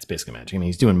 Yeah, it's basically magic. I mean,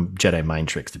 he's doing Jedi mind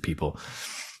tricks to people.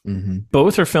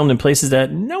 Both are filmed in places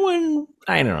that no one.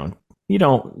 I don't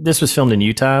know. This was filmed in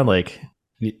Utah, like.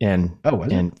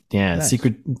 Nice.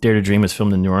 Secret Dare to Dream was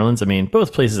filmed in New Orleans. I mean,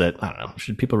 both places that I don't know.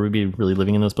 Should people be really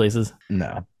living in those places?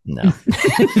 No.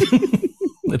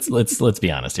 Let's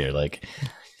be honest here. Like,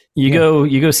 you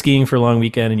go skiing for a long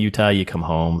weekend in Utah, you come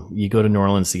home. You go to New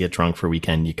Orleans to get drunk for a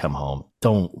weekend, you come home.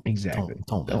 Don't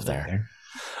live there.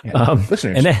 Yeah.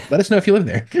 Listeners, let us know if you live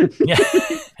there. Yeah,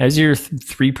 has your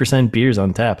 3% beers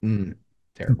on tap.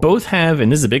 Terrible. Both have, and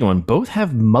this is a big one, both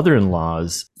have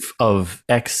mother-in-laws of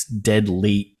ex-dead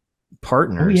late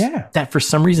partners that for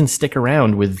some reason stick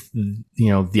around with,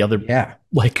 the other. Yeah.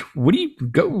 Like, what do you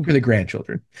go for the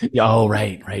grandchildren? Oh,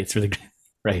 right. It's for the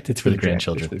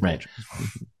grandchildren. Right.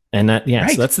 And that,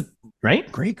 so that's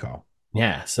right. Great call.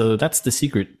 Yeah. So that's The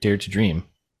Secret Dare to Dream.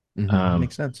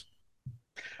 Makes sense.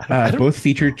 Both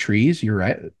feature trees. You're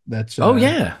right. That's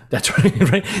that's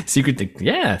right. Secret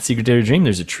Dare to Dream.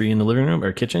 There's a tree in the living room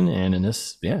or kitchen, and in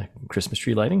this, Christmas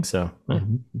tree lighting. So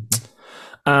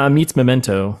meets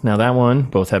Memento. Now that one,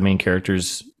 both have main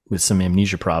characters with some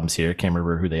amnesia problems here. Can't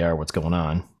remember who they are, what's going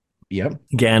on. Yep.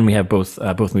 Again, we have both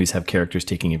movies have characters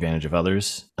taking advantage of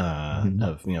others.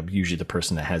 Of usually the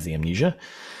person that has the amnesia.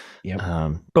 Yep.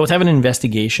 Both have an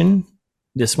investigation.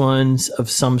 This one's of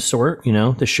some sort,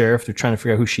 the sheriff, they're trying to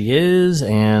figure out who she is,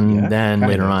 and then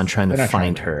later on trying to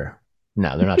find her.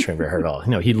 No, they're not trying to figure her at all.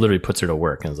 He literally puts her to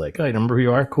work and is like, oh, you remember who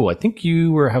you are? Cool. I think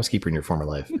you were a housekeeper in your former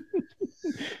life.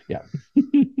 Yeah.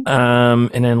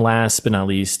 And then last but not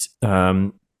least,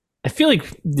 I feel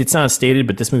like it's not stated,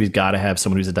 but this movie's got to have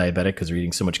someone who's a diabetic because they're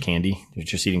eating so much candy. They're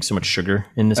just eating so much sugar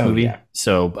in this movie. Yeah.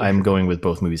 So I'm going with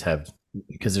both movies have,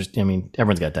 because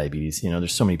everyone's got diabetes.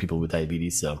 There's so many people with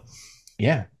diabetes. So.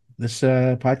 Yeah, this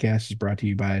podcast is brought to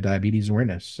you by Diabetes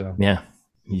Awareness. So yeah,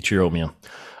 eat your oatmeal.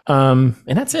 And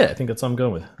that's it. I think that's all I'm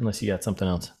going with, unless you got something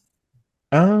else.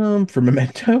 For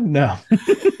Memento, no.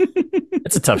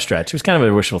 It's a tough stretch. It was kind of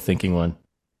a wishful thinking one,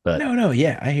 but no,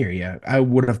 yeah, I hear you. I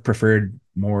would have preferred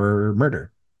more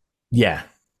murder. Yeah.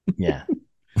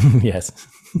 Yes.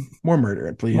 More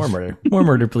murder, please. More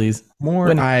murder, please.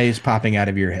 More eyes popping out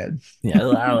of your head. Yeah,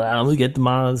 I'll get the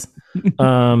Maz.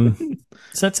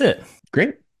 So that's it.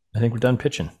 Great. I think we're done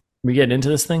pitching. We getting into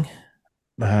this thing?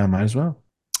 Might as well.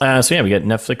 We got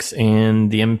Netflix and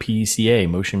the MPCA,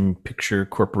 Motion Picture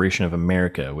Corporation of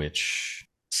America, which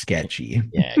sketchy.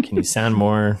 Yeah, can you sound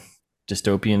more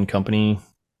dystopian company?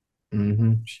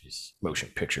 Jeez. Motion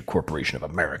Picture Corporation of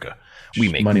America. We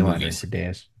make money movies for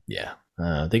days. Yeah.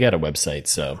 They got a website,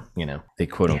 so they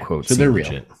quote unquote. So they're real.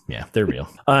 Legit. Yeah, they're real.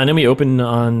 And then we open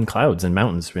on clouds and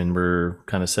mountains, and we're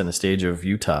kind of setting the stage of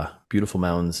Utah. Beautiful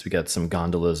mountains. We got some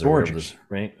gondolas, gorgeous,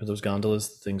 right? Are those gondolas?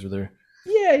 Things were there.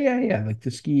 Yeah. Like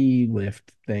the ski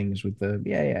lift things with the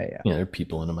Yeah, there are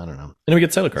people in them. I don't know. And then we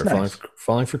get Cellular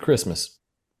falling for Christmas.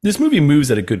 This movie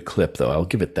moves at a good clip, though. I'll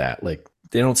give it that. Like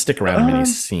they don't stick around in many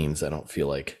scenes. I don't feel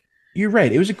like. You're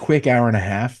right. It was a quick hour and a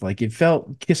half. Like it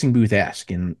felt Kissing Booth-esque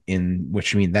in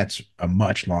which, that's a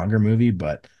much longer movie,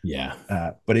 but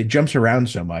but it jumps around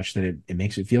so much that it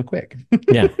makes it feel quick.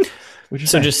 Yeah. Which is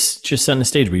so nice. just setting the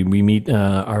stage. We meet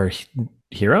our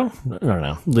hero. I don't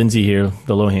know. Lindsay here,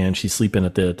 the Lohan. She's sleeping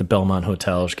at the Belmont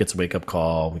Hotel. She gets a wake up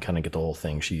call. We kind of get the whole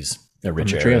thing. She's a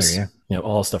rich heiress. Trailer,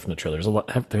 all stuff from the trailer.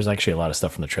 There's actually a lot of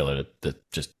stuff from the trailer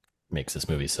that just makes this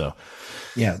movie. So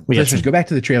listeners, go back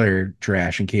to the trailer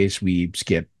trash in case we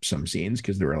skip some scenes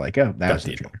because they were like, oh, that was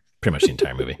the trailer. Pretty much the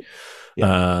entire movie.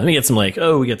 We get some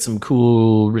we get some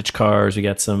cool rich cars. We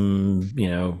got some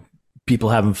people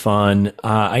having fun.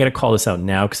 I got to call this out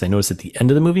now because I noticed at the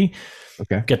end of the movie,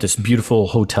 okay, got this beautiful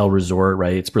hotel resort.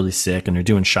 Right, it's really sick, and they're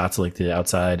doing shots of, like the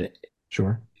outside.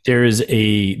 Sure.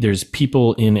 There's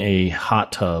people in a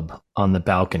hot tub on the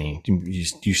balcony.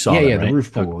 You saw that, Yeah, right? the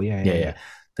roof pool. Yeah.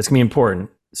 That's gonna be important.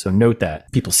 So note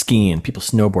that people skiing, people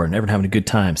snowboarding, everyone having a good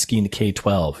time. Skiing the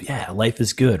K-12. Yeah, life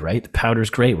is good, right? The powder's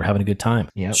great. We're having a good time.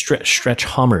 Yeah. Stretch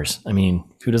Hummers. I mean,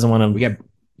 who doesn't want to? We got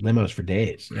limos for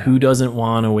days. Yeah. Who doesn't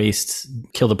want to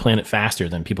kill the planet faster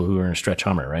than people who are in a stretch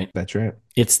Hummer, right? That's right.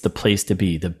 It's the place to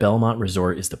be. The Belmont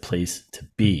Resort is the place to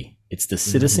be. It's the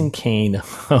Citizen Kane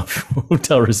of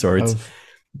hotel resorts.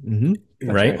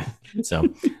 Right? So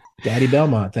Daddy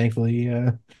Belmont, thankfully,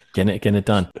 getting it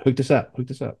done. Hooked us up.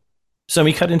 So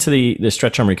we cut into the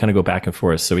stretch arm. We kind of go back and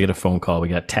forth. So we had a phone call. We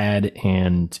got Tad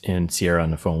and Sierra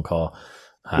on the phone call.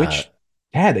 Which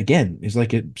Tad, again, is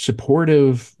like a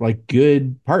supportive, like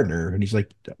good partner. And he's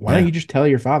like, why don't you just tell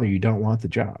your father you don't want the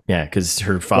job? Yeah, because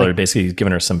her father basically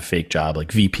giving her some fake job,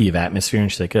 like VP of Atmosphere.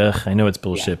 And she's like, I know it's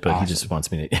bullshit, but awesome. He just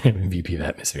wants me to VP of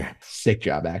Atmosphere. Sick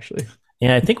job, actually.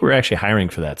 Yeah, I think we're actually hiring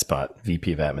for that spot,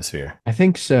 VP of Atmosphere. I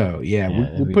think so.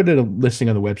 Yeah, we'll put a listing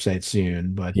on the website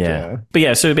soon. But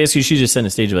so basically, she's just setting a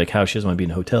stage of like how she doesn't want to be in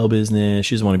the hotel business.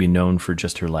 She doesn't want to be known for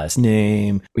just her last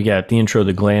name. We got the intro,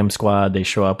 the glam squad. They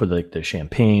show up with like the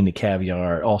champagne, the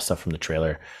caviar, all stuff from the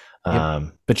trailer.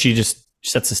 But she just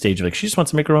sets the stage of like she just wants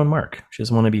to make her own mark. She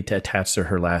doesn't want to be attached to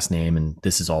her last name, and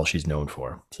this is all she's known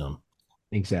for. So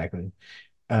exactly.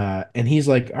 And he's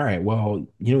like, all right, well,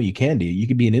 you know what you can do? You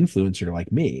could be an influencer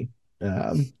like me.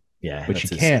 But she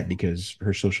can't because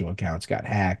her social accounts got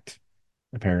hacked,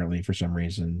 apparently, for some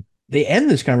reason. They end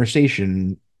this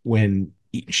conversation when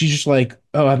she's just like,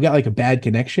 oh, I've got like a bad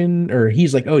connection. Or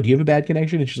he's like, oh, do you have a bad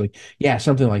connection? And she's like, yeah,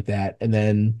 something like that. And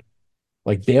then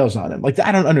like bails on him. Like,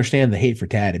 I don't understand the hate for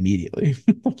Tad immediately.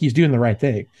 Like, he's doing the right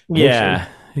thing. Yeah.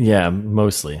 Yeah,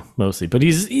 mostly, but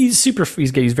he's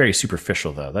very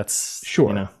superficial though. That's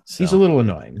sure. He's a little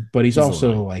annoying, but he's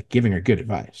also like giving her good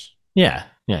advice. Yeah,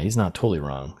 he's not totally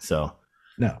wrong. So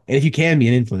no, and if you can be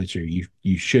an influencer,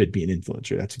 you should be an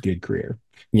influencer. That's a good career.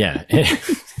 Yeah, yeah.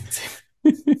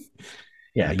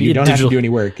 You don't have to do any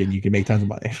work, and you can make tons of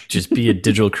money. Just be a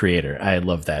digital creator. I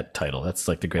love that title. That's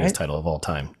like the greatest title of all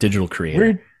time. Digital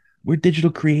creator. We're digital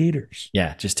creators.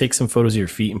 Yeah, just take some photos of your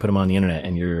feet and put them on the internet,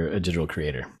 and you're a digital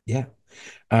creator. Yeah.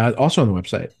 Also on the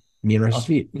website, me and Russ's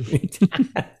feet.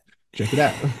 Check it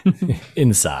out.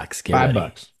 In socks.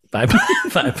 $5.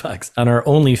 $5 on our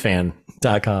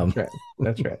OnlyFan.com.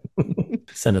 That's right.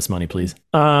 Send us money, please.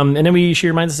 And then she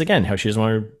reminds us again how she doesn't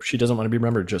want to be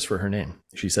remembered just for her name.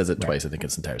 She says it twice, I think, in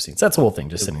this entire scene. So that's the whole thing,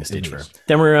 just setting the stage for her.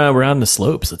 Then we're on the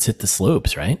slopes. Let's hit the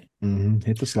slopes, right?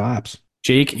 Hit the slopes.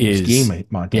 Jake is skiing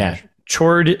montage. Yeah.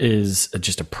 Chord is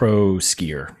just a pro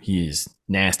skier. He is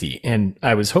nasty. And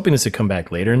I was hoping this would come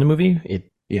back later in the movie. It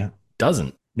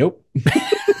doesn't. Nope.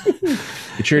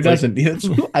 It sure doesn't.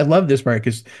 I love this part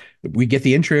because we get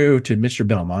the intro to Mr.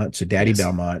 Belmont, so Daddy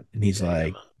Belmont, and he's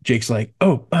like, Jake's like,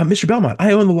 oh, Mr. Belmont,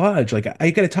 I own the lodge. Like, I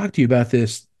got to talk to you about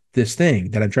this thing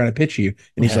that I'm trying to pitch you.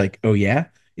 And he's like, oh yeah?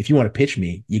 If you want to pitch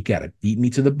me, you got to beat me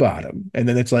to the bottom. And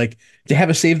then it's like to have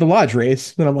a save the lodge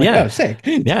race. And I'm like, oh, sick.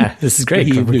 Yeah, this is great.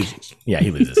 He loses. Yeah,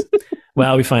 he loses.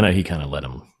 Well, we find out he kind of let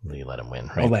him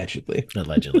win, right? Allegedly.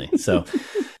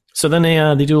 So then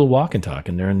they do a walk and talk,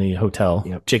 and they're in the hotel.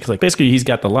 Yep. Jake's like, basically, he's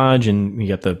got the lodge, and we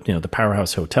got the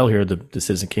powerhouse hotel here, the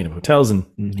Citizen Kane of hotels. And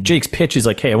Jake's pitch is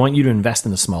like, hey, I want you to invest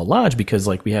in a small lodge because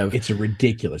like we have. It's a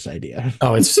ridiculous idea.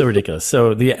 Oh, it's so ridiculous.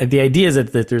 So the idea is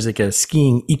that there's like a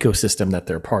skiing ecosystem that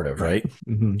they're part of, right?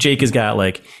 Jake has got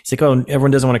like, he's like, oh,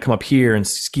 everyone doesn't want to come up here and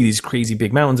ski these crazy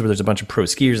big mountains where there's a bunch of pro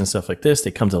skiers and stuff like this.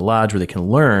 They come to the lodge where they can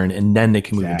learn, and then they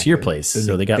can move into your place.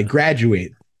 So they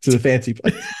graduate to the fancy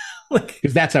place.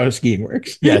 Because that's how skiing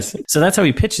works. Yes. So that's how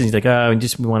he pitches. He's like, oh,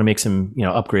 we want to make some,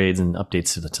 upgrades and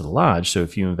updates to the lodge. So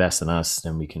if you invest in us,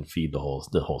 then we can feed the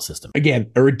whole system. Again,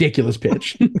 a ridiculous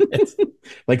pitch.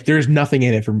 Like there's nothing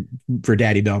in it for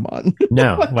Daddy Belmont.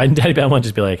 No. Why didn't Daddy Belmont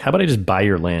just be like, how about I just buy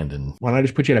your land and why don't I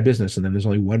just put you out of business and then there's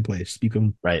only one place you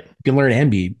can learn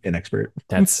and be an expert.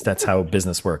 That's how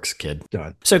business works, kid.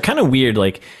 Done. So kind of weird.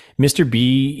 Like Mr.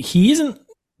 B, he isn't.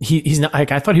 He's not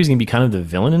like I thought he was gonna be kind of the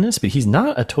villain in this, but he's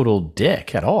not a total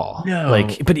dick at all. No,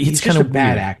 but he's kind of a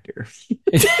bad actor.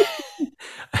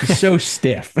 He's so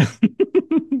stiff.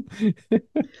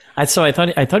 I thought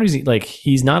he was like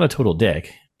he's not a total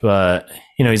dick, but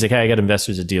he's like, hey, I got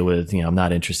investors to deal with. I'm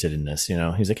not interested in this.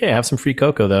 He's like, hey, have some free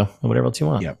cocoa though, and whatever else you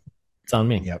want. Yep, it's on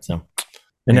me. Yep. So,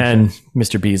 and then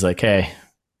Mr. B's like, hey,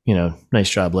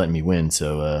 nice job letting me win.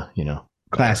 So,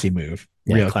 classy move.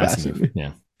 Yeah, real classy move.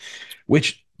 Yeah,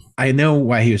 which. I know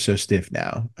why he was so stiff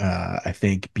now. I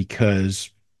think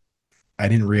because I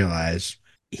didn't realize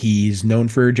He's known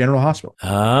for General Hospital.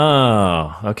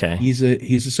 Oh, okay. He's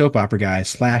a soap opera guy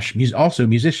 / he's also a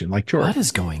musician like Chord. What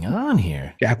is going on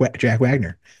here? Jack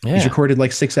Wagner. Yeah. He's recorded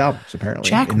like 6 albums apparently.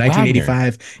 Jack In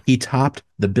 1985, he topped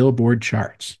the Billboard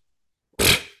charts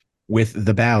with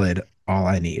the ballad "All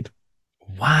I Need."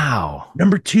 Wow.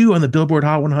 Number 2 on the Billboard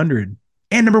Hot 100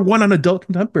 and number 1 on Adult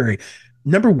Contemporary.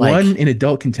 Number 1 in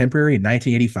Adult Contemporary in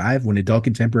 1985 when Adult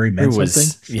Contemporary meant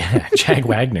something. Yeah, Jack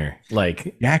Wagner.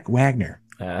 Like Jack Wagner.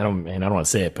 I don't want to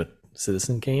say it, but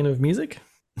Citizen Kane of music.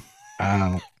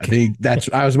 I think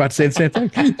I was about to say the same thing.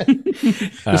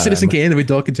 The Citizen Kane of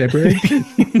Adult Contemporary.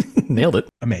 Nailed it.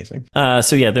 Amazing.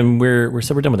 So yeah, then we're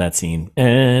done with that scene,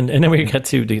 and then we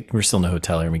get we're still in the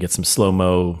hotel and we get some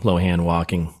slow-mo Lohan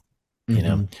walking. You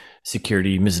know,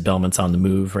 security. Mrs. Belmont's on the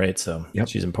move, right? So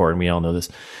she's important. We all know this.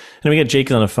 And then we get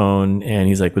Jake on the phone, and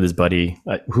he's like with his buddy,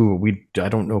 I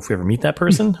don't know if we ever meet that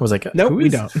person. I was like, nope, we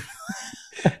don't.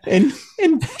 and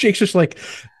Jake's just like,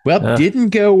 well, didn't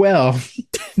go well.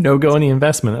 No go any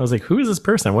investment. I was like, who is this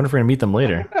person? I wonder if we're gonna meet them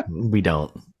later. We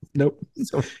don't. Nope.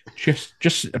 So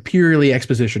just a purely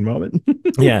exposition moment.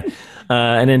 Yeah.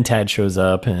 And then Tad shows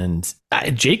up, and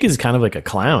Jake is kind of like a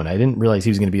clown. I didn't realize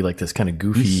he was going to be like this kind of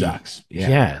goofy. He sucks.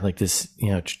 Yeah. Like this,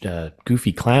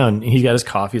 goofy clown. He's got his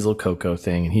coffee, his little cocoa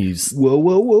thing, and he's whoa.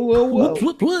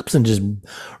 Whoops, and just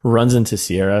runs into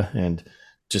Sierra and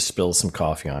just spills some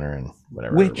coffee on her and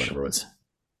whatever it was.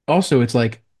 Also, it's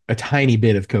like a tiny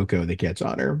bit of cocoa that gets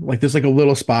on her. Like there's like a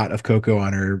little spot of cocoa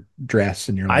on her dress,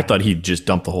 and you're like, I thought he'd just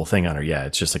dump the whole thing on her. Yeah,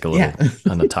 it's just like a little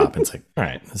on the top. It's like, all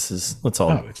right, let's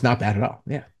all. Oh, it's not bad at all.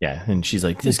 Yeah, yeah. And she's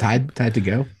like, this tied to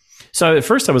go. So at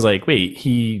first I was like, wait,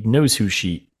 he knows who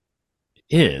she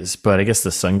is, but I guess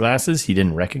the sunglasses, he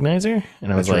didn't recognize her,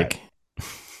 and I was like,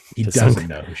 he doesn't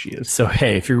know who she is. So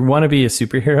hey, if you want to be a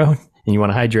superhero and you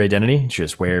want to hide your identity,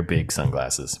 just wear big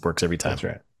sunglasses. Works every time. That's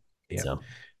right. Yeah. So.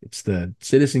 It's the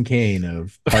Citizen Kane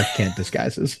of Clark Kent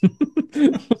disguises.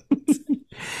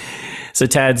 So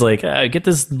Tad's like, get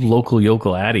this local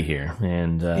yokel out of here,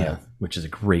 and which is a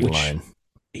great line.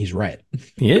 He's right.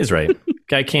 He is right.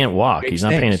 Guy can't walk. He's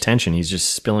not paying attention. He's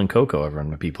just spilling cocoa over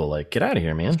on people. Like, get out of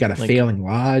here, man. He's got a failing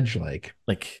lodge. Like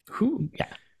who? Yeah.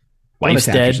 Wife's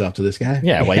dead. Yourself to this guy.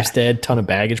 Yeah, wife's dead. Ton of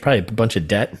baggage. Probably a bunch of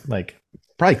debt. Like,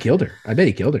 probably killed her. I bet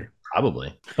he killed her.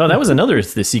 Probably. Oh, that was another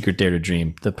The Secret Dare to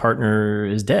Dream. The partner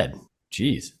is dead.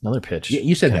 Jeez, another pitch. Yeah,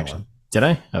 you said that one. Did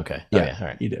I? Okay. Yeah, oh, yeah. All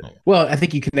right. You did. Okay. Well, I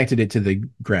think you connected it to the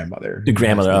grandmother. The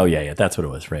grandmother. Oh, yeah. That's what it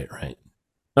was. Right.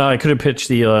 I could have pitched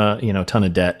the, ton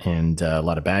of debt and a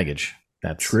lot of baggage.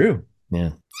 That's true.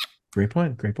 Yeah. Great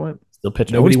point. Still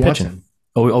pitching. Nobody always wants pitching. him.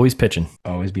 Always pitching.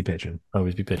 Always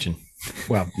be pitching.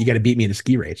 Well, you got to beat me in a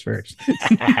ski race first.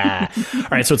 All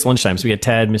right, so it's lunchtime. So we got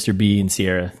Tad, Mr. B, and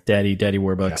Sierra. Daddy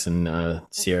Warbucks, and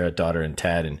Sierra, daughter, and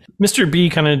Tad. And Mr. B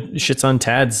kind of shits on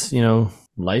Tad's,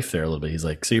 life there a little bit. He's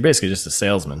like, so you're basically just a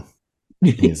salesman.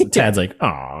 Tad's like,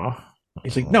 aw.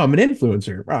 He's like, no, I'm an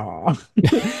influencer. Aw.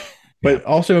 But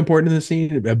also important in the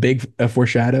scene, a big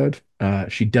foreshadowed,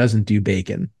 she doesn't do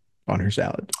bacon on her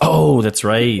salad. Oh, that's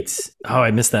right. Oh,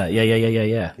 I missed that. Yeah.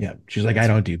 Yeah. She's like, I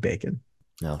don't do bacon.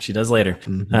 No, she does later.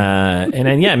 Mm-hmm. And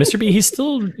then, Mr. B,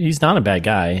 he's not a bad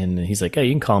guy. And he's like, hey,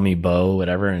 you can call me Bo,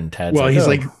 whatever. And Tad's he's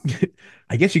like,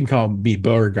 I guess you can call me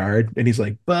Beauregard. And he's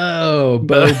like, Bo,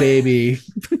 baby.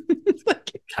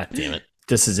 God damn it.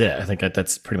 This is it. I think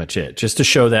that's pretty much it. Just to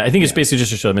show that. I think it's basically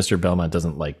just to show that Mr. Belmont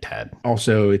doesn't like Tad.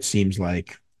 Also, it seems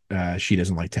like she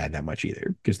doesn't like Tad that much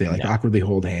either, because they awkwardly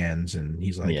hold hands, and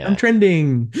he's like, I'm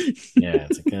trending. Yeah,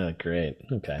 it's like, oh, great.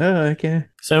 Okay. Okay.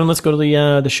 So let's go to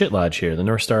the shit lodge here, the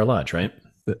North Star Lodge, right?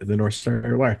 The North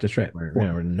Star Lodge, that's right.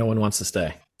 Where no one wants to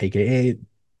stay. AKA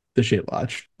the shit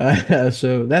lodge.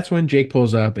 So that's when Jake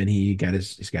pulls up, and he's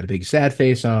got a big sad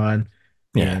face on.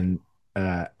 Yeah. And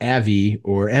Avi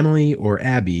or Emily or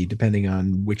Abby, depending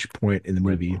on which point in the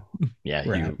movie. Yeah,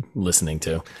 you're listening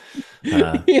to.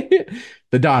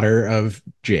 The daughter of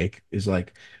Jake is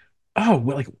like, oh,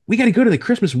 well, like, we got to go to the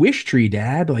Christmas wish tree,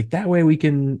 Dad. Like, that way we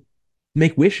can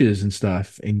make wishes and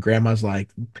stuff. And Grandma's like,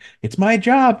 it's my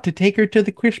job to take her to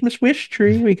the Christmas wish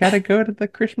tree. We got to go to the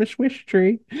Christmas wish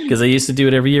tree. Because I used to do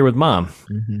it every year with Mom.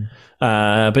 Mm-hmm.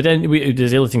 But then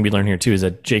the other thing we learn here too is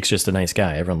that Jake's just a nice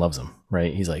guy. Everyone loves him,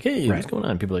 right? He's like, hey, what's going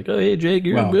on? People are like, oh, hey, Jake,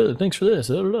 you're good. Thanks for this.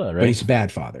 Blah, blah, blah, right? But he's a bad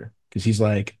father, because he's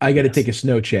like, I got to take a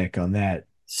snow check on that.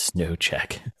 Snow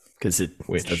check. Because it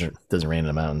doesn't rain in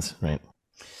the mountains, right?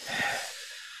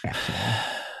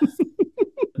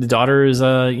 The daughter is,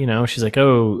 she's like,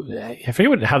 oh, I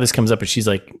forget how this comes up, but she's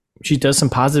like, she does some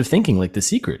positive thinking, like The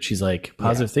Secret. She's like,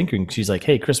 positive thinking. She's like,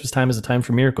 hey, Christmas time is a time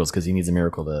for miracles, because he needs a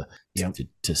miracle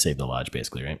to save the lodge,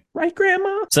 basically, right? Right,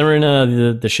 Grandma? So we're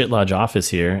in the shit lodge office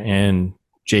here, and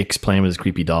Jake's playing with his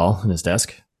creepy doll in his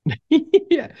desk.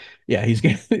 Yeah. He's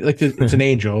gonna like it's an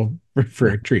angel for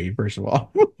a tree. First of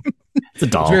all, it's a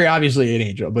doll. It's very obviously an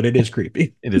angel, but it is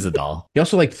creepy. It is a doll. He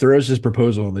also like throws his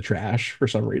proposal in the trash for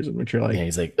some reason, which you're like, yeah,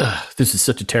 he's like, this is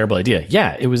such a terrible idea.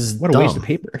 Yeah, it was. What a waste of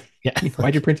paper. Yeah,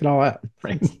 why'd you print it all out?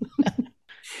 Right.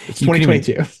 It's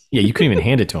 2022. Yeah, you couldn't even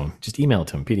hand it to him. Just email it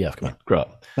to him. PDF. Come on, grow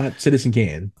up. Not Citizen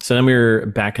Kane. So then we were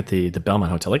back at the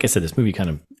Belmont Hotel. Like I said, this movie kind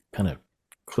of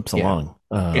clips along.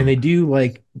 And they do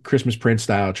like Christmas Prince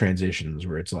style transitions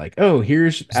where it's like, oh,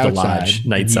 here's outside, the lodge,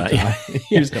 night side.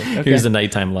 here's the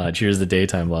nighttime lodge. Here's the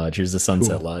daytime lodge. Here's the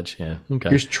sunset lodge. Yeah. Okay.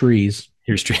 Here's trees.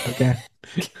 Here's trees. Okay.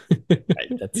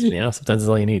 Right. That's sometimes that's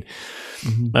all you need.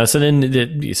 Mm-hmm. So then,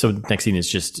 next scene is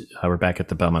just we're back at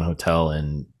the Belmont Hotel,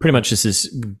 and pretty much this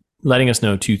is letting us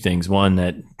know two things. One,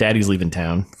 that Daddy's leaving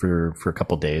town for a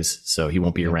couple of days, so he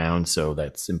won't be around. So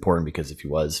that's important because if he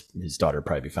was, his daughter would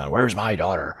probably be found. Where's my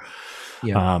daughter?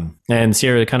 Yeah. And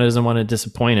Sierra kind of doesn't want to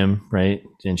disappoint him, right?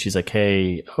 And she's like,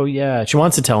 hey, oh yeah. She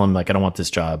wants to tell him like, I don't want this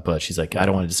job, but she's like, I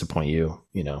don't want to disappoint you,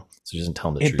 so she doesn't tell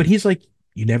him the truth. But he's like,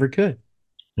 you never could.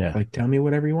 Yeah. Like, tell me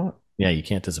whatever you want. Yeah, you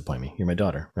can't disappoint me. You're my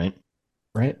daughter, right?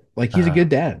 Right. Like he's a good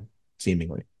dad,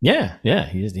 seemingly. Yeah,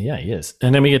 he is. Yeah, he is.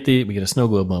 And then we get a snow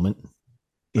globe moment.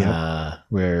 Yeah.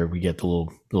 Where we get the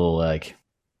little like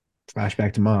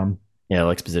flashback to mom. Yeah,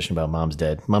 exposition about mom's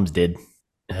dead. Mom's dead.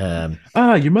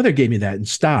 Your mother gave me that in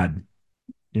Stad.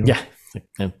 Yeah.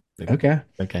 Okay.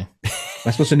 Am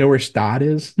I supposed to know where Stad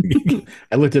is?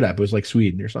 I looked it up. It was like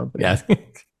Sweden or something. Yeah.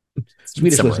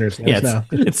 Swedish listeners. Yeah,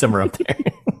 it's somewhere up there.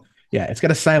 Yeah, it's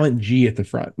got a silent G at the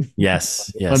front.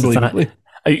 Yes. Unbelievably.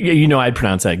 I'd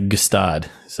pronounce that Gustad.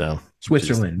 So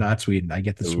Switzerland, not Sweden. I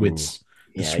get the Swiss.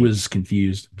 The Swiss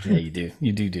confused. Yeah, you do.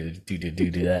 You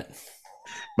do that.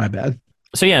 My bad.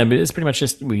 So yeah, it's pretty much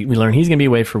just we learn he's gonna be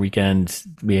away for a weekend.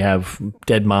 We have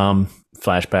dead mom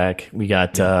flashback. We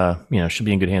got she'll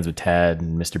be in good hands with Tad,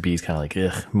 and Mr. B's kind of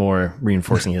like more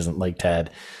reinforcing he doesn't like Tad.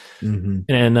 Mm-hmm.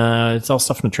 And it's all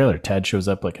stuff in the trailer. Tad shows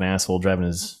up like an asshole driving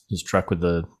his truck with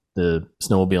the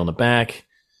snowmobile in the back.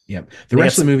 Yep. The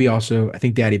rest of the movie also, I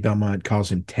think Daddy Belmont calls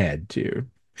him Ted too.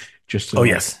 Just to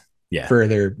yes. Yeah.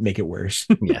 Further make it worse.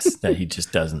 Yes, that he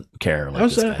just doesn't care.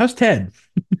 How's Ted?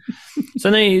 So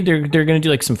they're going to do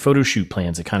like some photo shoot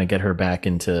plans to kind of get her back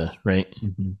into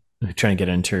trying to get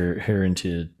her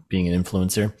into being an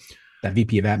influencer. That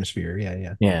VP of atmosphere,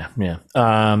 yeah.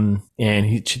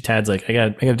 And Tad's like, I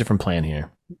got a different plan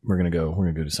here. We're gonna go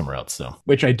to somewhere else. So,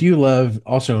 which I do love.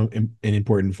 Also, an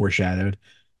important foreshadowed.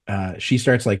 She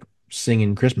starts like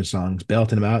singing Christmas songs,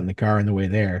 belting them out in the car on the way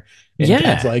there. And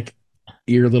Tad's like,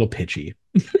 you're a little pitchy.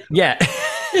 Yeah.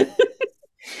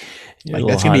 Like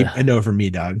that's gonna be a no for me,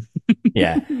 dog.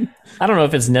 Yeah. I don't know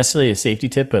if it's necessarily a safety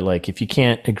tip, but like if you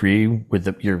can't agree with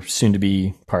your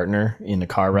soon-to-be partner in a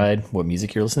car ride, what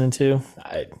music you're listening to,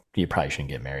 you probably shouldn't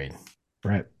get married.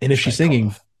 Right. And if she's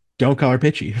singing, don't call her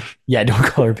pitchy. Yeah, don't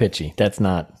call her pitchy. That's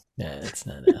not. It's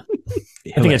not.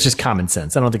 I think it's just common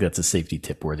sense. I don't think that's a safety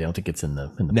tip worthy. I don't think it's in the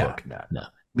book. No.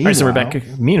 Meanwhile, right, so we're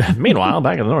back. Meanwhile,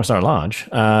 back at the North Star Lodge,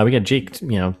 we got Jake.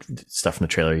 Stuff in the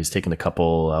trailer. He's taking the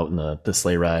couple out in the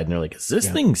sleigh ride, and they're like, "Is this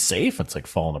thing safe?" It's like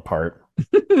falling apart,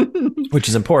 which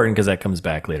is important because that comes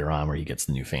back later on, where he gets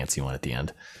the new fancy one at the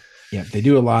end. Yeah, they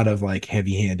do a lot of like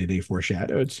heavy-handed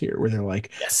foreshadows here, where they're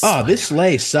like, "Oh, this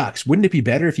sleigh sucks. Wouldn't it be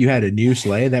better if you had a new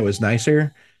sleigh that was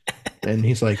nicer?" And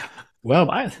he's like, "Well,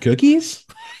 cookies."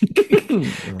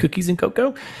 Cookies and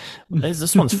cocoa.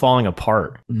 This one's falling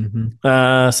apart.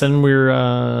 Mm-hmm. So then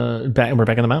we're back. We're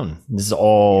back in the mountain. This is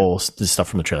all this stuff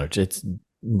from the trailer.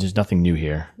 There's nothing new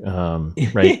here,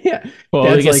 right? Yeah. Well,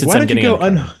 Dad's I guess like, why don't you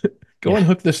go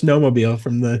unhook the snowmobile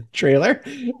from the trailer?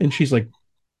 And she's like,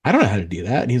 I don't know how to do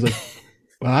that. And he's like,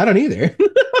 well, I don't either.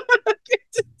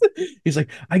 He's like,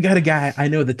 I got a guy. I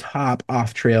know the top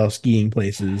off-trail skiing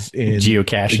places in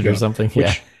geocaching or something.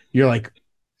 Yeah. You're like,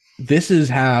 this is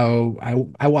how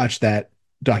I watched that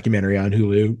documentary on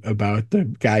Hulu about the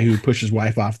guy who pushes his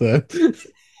wife off the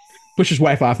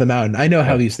mountain. I know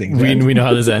how these things end. We know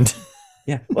how this ends.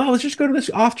 Yeah. Well, let's just go to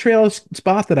this off-trail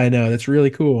spot that I know. That's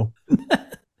really cool.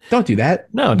 Don't do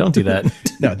that. No, don't do that.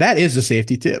 No, that is a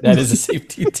safety tip. That is a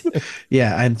safety tip.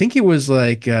 Yeah. I think it was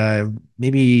like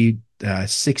maybe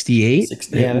 68.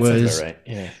 Yeah, that sounds about right.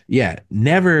 Yeah. Yeah.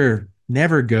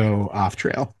 Never go off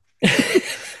trail.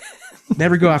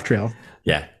 Never go off trail.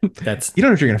 Yeah, that's. You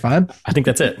don't know what you're gonna find. I think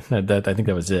that's it. I think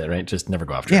that was it, right? Just never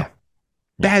go off trail. Yeah,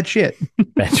 bad shit.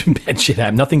 Bad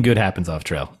shit. Nothing good happens off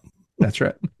trail. That's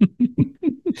right.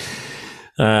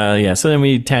 Yeah. So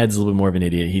then Tad's a little bit more of an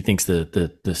idiot. He thinks the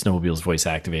snowmobile's voice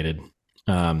activated,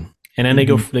 and And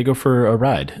then they go for a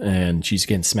ride, and she's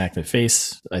getting smacked in the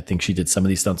face. I think she did some of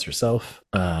these stunts herself.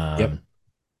 And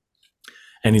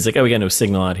he's like, "Oh, we got no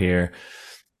signal out here."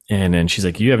 And then she's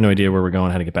like, "You have no idea where we're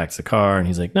going, how to get back to the car." And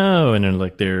he's like, "No." And then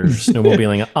like they're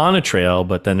snowmobiling on a trail,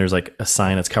 but then there's like a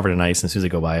sign that's covered in ice. And as soon as they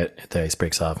go by it, the ice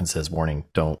breaks off and says, "Warning,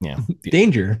 don't,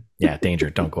 danger." Yeah, danger,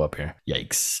 don't go up here.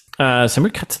 Yikes. So we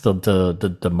cut to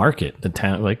the market, the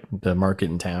town, like the market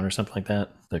in town or something like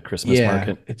that. The Christmas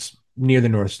market. It's near the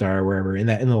North Star, wherever in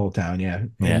the little town. Yeah.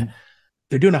 And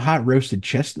they're doing a hot roasted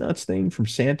chestnuts thing from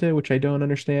Santa, which I don't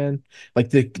understand. Like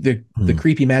the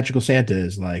creepy magical Santa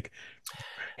is like,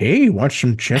 "Hey, want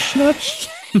some chestnuts?"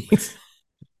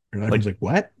 And Abby's like,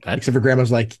 what? Except for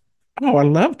Grandma's like, "Oh, I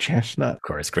love chestnuts." Of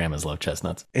course, Grandmas love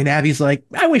chestnuts. And Abby's like,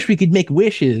 "I wish we could make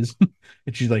wishes."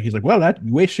 And he's like, "Well, that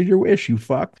you wasted your wish, you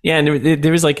fuck." Yeah, and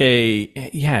there was like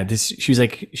she was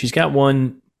like, she's got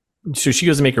one. So she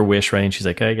goes to make her wish, right? And she's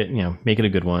like, "I get, make it a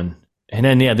good one." And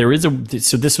then, there is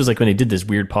so this was like when they did this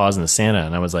weird pause in the Santa,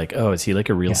 and I was like, "Oh, is he like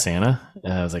a real Santa?"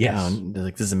 And I was like, yes. "Oh,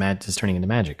 like this is turning into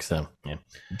magic." So yeah,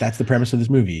 that's the premise of this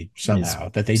movie somehow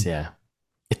that they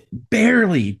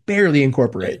barely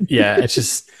incorporate. Yeah, it's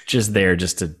just there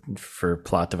for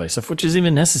plot device stuff, which is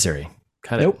even necessary.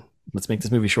 Cut it. Let's make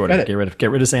this movie shorter. Get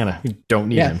rid of Santa. You don't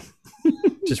need him.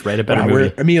 Just write a better movie.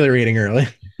 We're ameliorating early.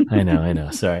 I know.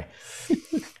 Sorry.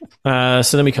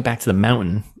 So then we come back to the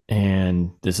mountain,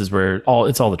 and this is where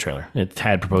it's all the trailer.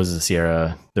 Tad proposes to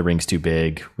Sierra. The ring's too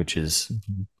big, which is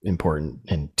important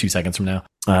in 2 seconds from now.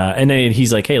 And then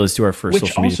he's like, "Hey, let's do our first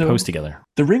social media post together."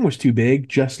 The ring was too big,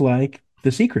 just like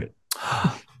The Secret.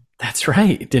 That's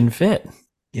right. It didn't fit.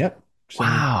 Yep. So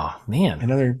wow, man.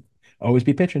 Another always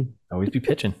be pitching. Always be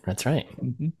pitching. That's right.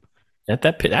 Mm-hmm.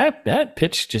 That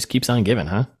pitch just keeps on giving,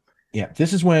 huh? Yeah.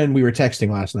 This is when we were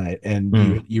texting last night,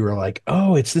 and you were like,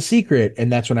 "Oh, it's The Secret,"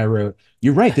 and that's when I wrote,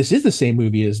 "You're right. This is the same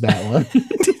movie as that one."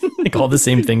 Like all the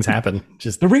same things happen.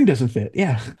 Just the ring doesn't fit.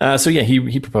 Yeah. So yeah,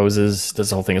 he proposes, does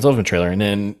the whole thing. It's all in a trailer, and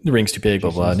then the ring's too big,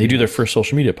 blah blah. And they do their first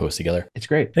social media post together. It's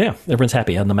great. Yeah, everyone's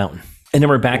happy on the mountain. And then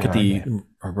we're back at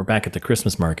the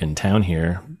Christmas market in town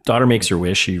here. Daughter makes her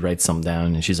wish. She writes something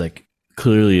down, and she's like,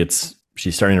 clearly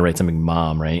she's starting to write something,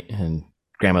 Mom, right? And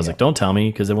Grandma's like, "Don't tell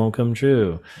me because it won't come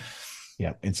true."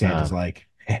 Yeah, and Santa's like,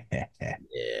 yeah,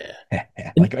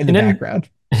 like in the background.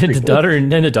 And the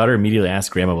daughter immediately asks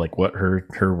Grandma like what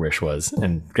her wish was,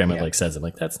 and Grandma like says it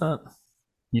like, "That's not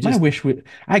my wish.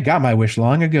 I got my wish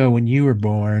long ago when you were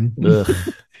born."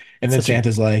 And then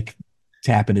Santa's like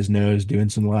tapping his nose, doing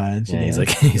some lines. Yeah, he's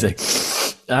like,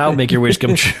 "I'll make your wish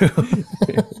come true."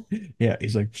 Yeah,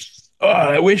 he's like,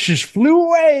 "Oh, that wish just flew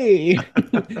away."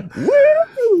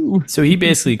 Woo! So he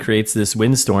basically creates this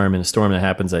windstorm, and a storm that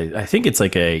happens. I think it's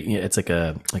like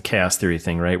a chaos theory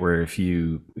thing, right? Where if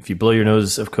you blow your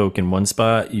nose of Coke in one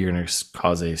spot, you're going to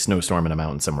cause a snowstorm in a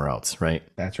mountain somewhere else, right?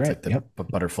 That's right. It's like the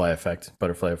butterfly effect.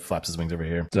 Butterfly flaps his wings over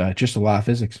here. It's just a law of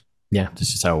physics. Yeah,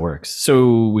 that's just how it works.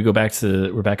 So we're back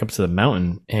up to the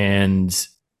mountain, and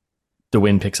the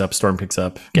wind picks up, storm picks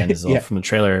up. Again, this is all from the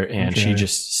trailer, and she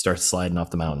just starts sliding off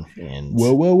the mountain. And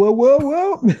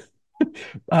whoa.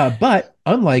 But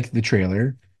unlike the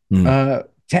trailer,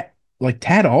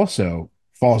 Tad also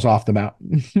falls off the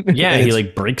mountain. Yeah, he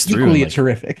like breaks through. Equally, it's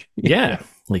horrific. Yeah,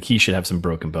 like he should have some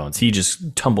broken bones. He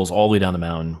just tumbles all the way down the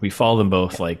mountain. We follow them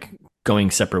both, like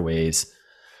going separate ways.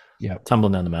 Yeah,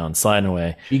 tumbling down the mountain, sliding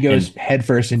away. He goes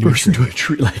headfirst into a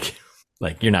tree.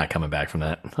 Like you're not coming back from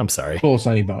that. I'm sorry. Full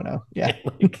Sonny Bono. Yeah,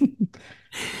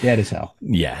 dead as hell.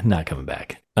 Yeah, not coming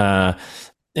back.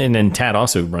 And then Tad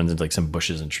also runs into like some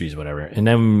bushes and trees, whatever. And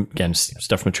then again,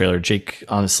 stuff from a trailer. Jake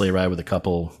on a sleigh ride with a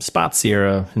couple, spots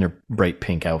Sierra in her bright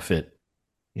pink outfit.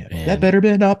 Yeah, that better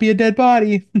not be a dead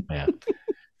body. Yeah,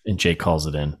 and Jake calls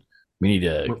it in. We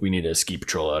need a ski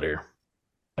patrol out here.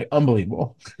 Like,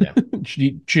 unbelievable. Yeah,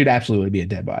 she should absolutely be a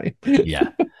dead body.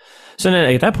 Yeah. So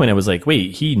then at that point, I was like,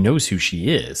 wait, he knows who she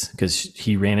is because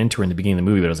he ran into her in the beginning of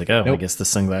the movie. But I was like, oh, nope. I guess the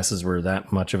sunglasses were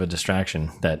that much of a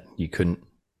distraction that you couldn't.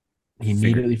 He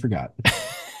immediately forgot.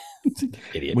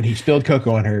 Idiot. When he spilled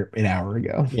cocoa on her an hour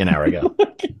ago.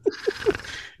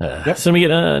 So we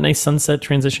get a nice sunset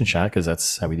transition shot because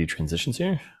that's how we do transitions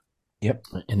here. Yep.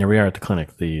 And there we are at the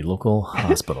clinic, the local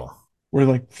hospital. We're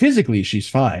like, physically, she's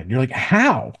fine. You're like,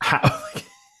 how? How?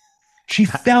 She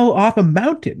fell off a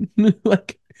mountain.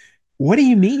 Like, what do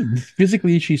you mean?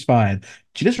 Physically, she's fine.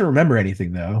 She doesn't remember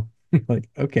anything, though. Like,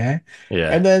 okay.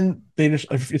 Yeah. And then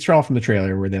it's all from the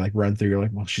trailer where they like run through. You're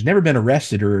like, well, she's never been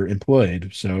arrested or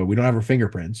employed, so we don't have her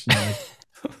fingerprints. Like,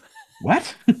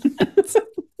 what?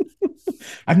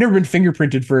 I've never been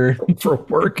fingerprinted for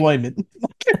work employment.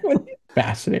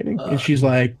 Fascinating. And she's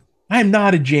like, I'm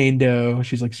not a Jane Doe.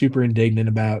 She's like super indignant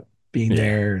about being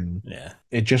there. And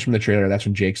it just from the trailer, that's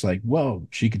when Jake's like, "Whoa,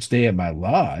 she could stay at my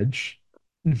lodge."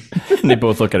 And they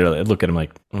both look at him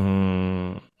like,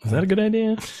 is that a good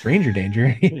idea? Stranger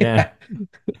danger. Yeah.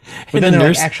 But then they're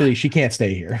like, actually, she can't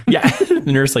stay here. Yeah.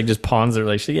 The nurse like just pawns her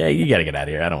like, yeah, you got to get out of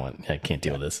here. I can't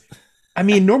deal with this. I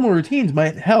mean, normal routines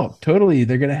might help. Totally,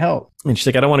 they're going to help. And she's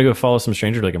like, I don't want to go follow some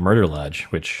stranger to like a murder lodge,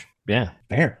 which,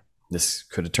 fair. This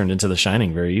could have turned into The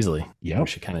Shining very easily. Yeah.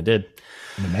 She kind of did.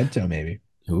 Memento, maybe.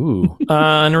 Ooh.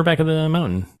 And we're back at the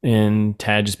mountain. And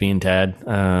Tad just being Tad.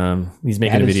 He's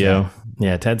making a video. Sad.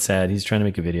 Yeah, Tad's sad. He's trying to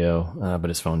make a video, but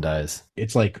his phone dies.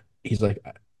 It's like, he's like,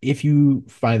 if you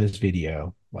find this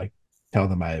video, like, tell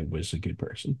them I was a good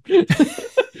person.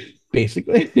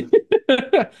 Basically.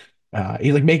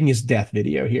 He's like making his death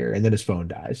video here, and then his phone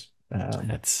dies.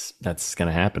 That's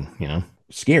gonna happen, you know.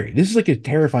 Scary. This is like a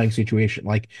terrifying situation.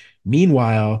 Like,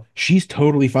 meanwhile, she's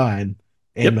totally fine,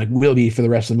 and like will be for the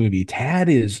rest of the movie. Tad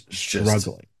is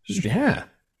struggling.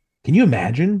 Can you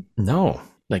imagine? No.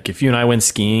 Like if you and I went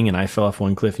skiing, and I fell off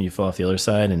one cliff, and you fell off the other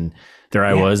side, and there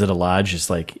I was at a lodge, just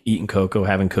like eating cocoa,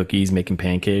 having cookies, making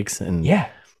pancakes, and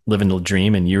living the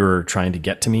dream, and you were trying to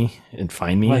get to me and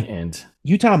find me, like, and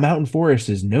Utah mountain forest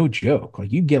is no joke.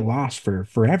 Like you get lost for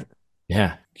forever.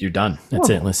 Yeah, you're done. That's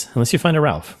it. Unless you find a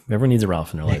Ralph. Everyone needs a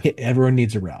Ralph in their life. Everyone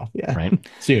needs a Ralph. Yeah. Right.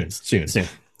 Soon. So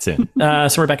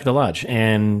we're back at the lodge,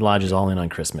 and lodge is all in on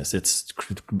Christmas.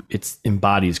 It's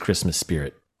embodies Christmas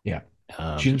spirit. Yeah.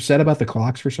 She's upset about the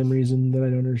clocks for some reason that I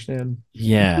don't understand.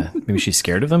 Yeah. Maybe she's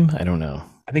scared of them. I don't know.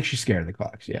 I think she's scared of the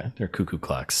clocks. Yeah. They're cuckoo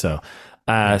clocks. So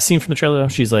scene from the trailer,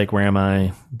 she's like, where am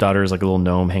I? Daughter is like a little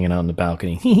gnome hanging out on the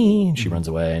balcony. And she runs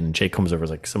away, and Jake comes over, is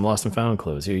like, some lost and found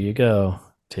clothes. Here you go.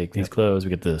 Take these clothes. We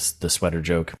get the sweater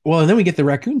joke. Well, and then we get the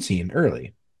raccoon scene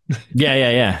early.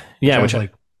 Yeah. Which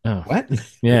like, what?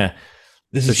 Yeah.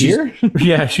 This is here?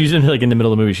 Yeah, she's in the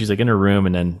middle of the movie. She's like in her room,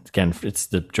 and then again, it's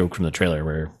the joke from the trailer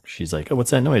where she's like, "Oh,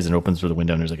 what's that noise?" And opens through the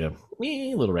window, and there's like a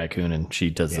wee little raccoon, and she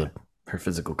does her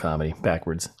physical comedy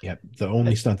backwards. Yep, the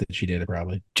only stunt that she did,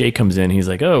 probably. Jake comes in. He's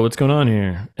like, "Oh, what's going on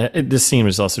here?" This scene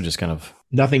was also just kind of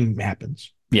nothing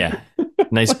happens. Yeah,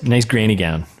 nice granny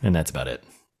gown, and that's about it.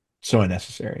 So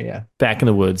unnecessary. Yeah. Back in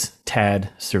the woods, Tad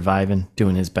surviving,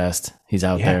 doing his best. He's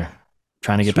out there.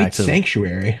 Trying to get back to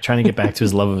sanctuary, trying to get back to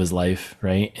his love of his life,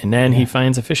 right? And then he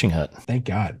finds a fishing hut. Thank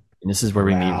God. And this is where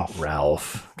we meet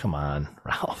Ralph. Come on,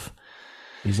 Ralph.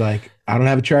 He's like, I don't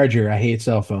have a charger. I hate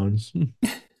cell phones,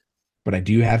 but I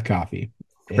do have coffee.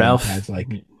 And Ralph, Dad's like,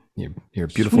 you're a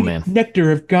beautiful man.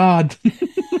 Nectar of God.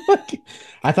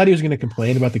 I thought he was going to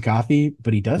complain about the coffee,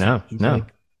 but he doesn't. No.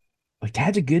 Like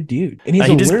Tad's a good dude, and he has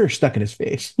a lure stuck in his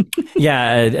face.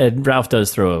 Yeah, Ralph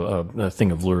does throw a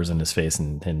thing of lures in his face,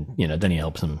 and then he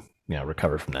helps him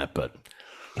recover from that. But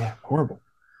yeah, horrible.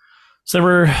 So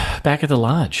we're back at the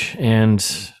lodge, and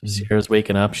Sierra's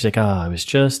waking up. She's like, "Oh, it was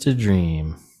just a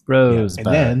dream." Rosebud.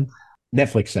 And then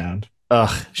Netflix sound.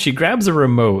 She grabs a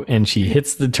remote and she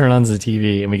hits the turn on the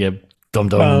TV, and we get dum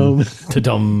dum to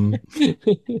dum.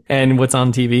 And what's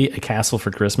on TV? A Castle for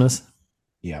Christmas.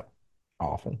 Yep,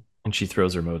 awful. And she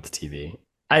throws her remote at the TV.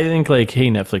 I think like, hey,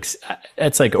 Netflix,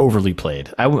 that's like overly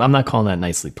played. I'm not calling that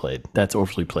nicely played. That's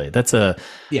overly played. That's like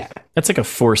a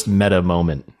forced meta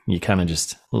moment. You kind of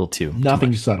just a little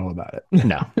nothing subtle about it.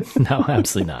 No,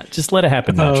 absolutely not. Just let it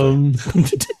happen naturally.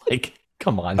 Like,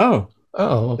 come on.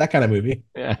 Oh, that kind of movie.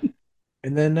 Yeah.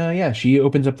 And then she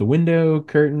opens up the window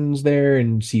curtains there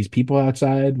and sees people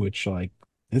outside, which like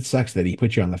it sucks that he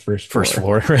put you on the first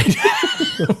floor, right?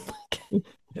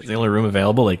 It's the only room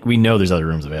available. Like, we know there's other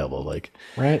rooms available. Like,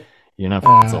 right? You're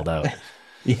not sold out.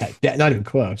 Yeah, not even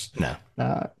close. No.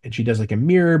 And she does like a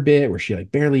mirror bit where she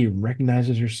like barely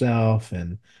recognizes herself,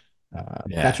 and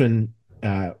that's when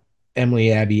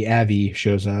Emily Abby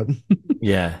shows up.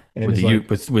 Yeah,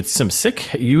 with some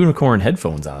sick unicorn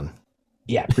headphones on.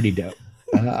 Yeah, pretty dope.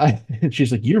 And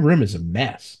she's like, "Your room is a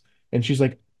mess," and she's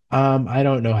like, "I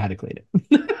don't know how to clean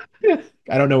it.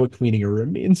 I don't know what cleaning a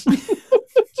room means."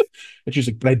 And she's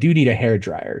like, "But I do need a hair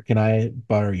dryer. Can I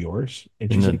borrow yours?"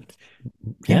 And she's like,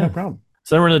 "Yeah, no problem."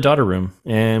 So then we're in the daughter room,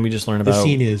 and we just learn about. The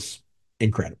scene is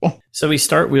incredible. So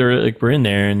we're in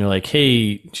there, and they're like,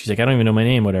 "Hey," she's like, "I don't even know my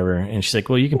name, whatever." And she's like,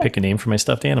 "Well, you can pick a name for my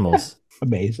stuffed animals."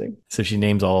 Amazing. So she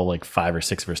names all like 5 or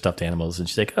 6 of her stuffed animals, and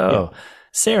she's like, "Oh,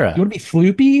 Sarah. You want to be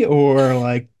Floopy or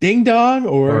like Ding Dong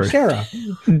or Sarah?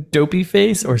 Dopey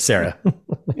Face or Sarah?"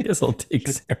 I guess I'll take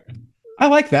Sarah. I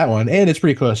like that one, and it's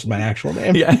pretty close to my actual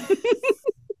name. Yeah.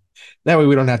 That way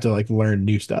we don't have to like learn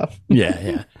new stuff.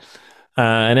 Yeah.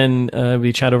 And then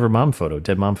we chat over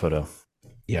dead mom photo.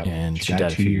 Yeah. And she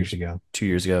died 2 years ago. 2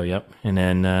 years ago, yep. And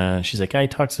then she's like, "I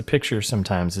talks to pictures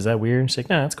sometimes. Is that weird?" She's like,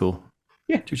 "No, that's cool."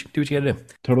 Yeah. Do what you gotta do.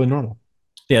 Totally normal.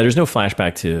 Yeah, there's no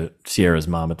flashback to Sierra's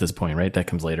mom at this point, right? That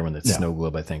comes later when it's No. snow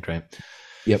globe, I think, right?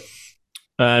 Yep.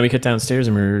 We get downstairs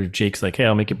and Jake's like, hey,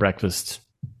 I'll make you breakfast.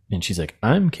 And she's like,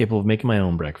 I'm capable of making my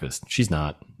own breakfast. She's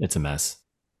not. It's a mess.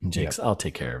 And Jake's, I'll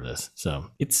take care of this. So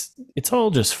it's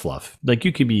all just fluff. Like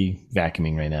you could be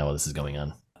vacuuming right now while this is going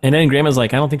on. And then Grandma's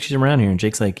like, I don't think she's around here. And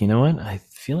Jake's like, you know what? I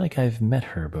feel like I've met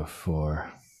her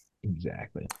before.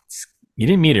 Exactly. You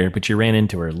didn't meet her, but you ran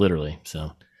into her literally.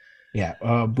 So yeah.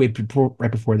 Wait,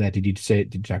 right before that, did you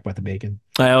talk about the bacon?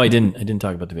 Oh, I didn't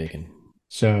talk about the bacon.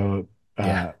 So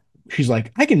she's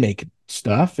like, I can make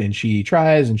stuff, and she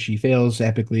tries and she fails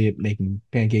epically at making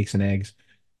pancakes and eggs.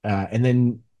 And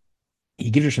then he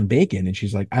gives her some bacon, and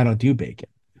she's like, I don't do bacon.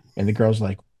 And the girl's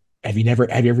like, have you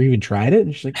ever even tried it?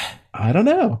 And she's like, I don't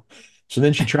know. So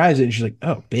then she tries it, and she's like,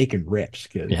 oh, bacon rips.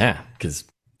 Because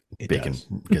bacon,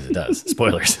 because it does.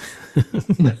 Spoilers.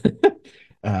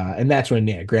 And that's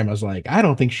when Grandma's like, I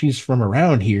don't think she's from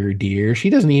around here, dear. She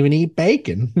doesn't even eat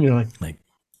bacon. You know, like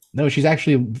no, she's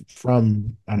actually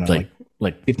from, I don't know,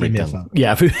 like 15 minutes on.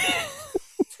 Yeah.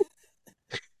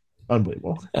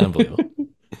 Unbelievable.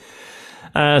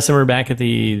 So we're back at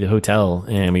the hotel,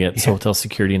 and we get hotel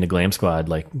security and the glam squad.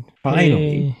 Like,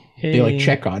 finally, they like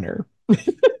check on her.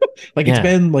 Like it's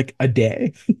been like a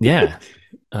day. Yeah.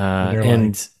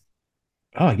 And like,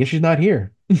 oh, I guess she's not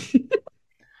here.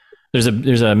 There's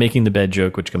a making the bed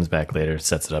joke, which comes back later.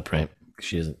 Sets it up, right?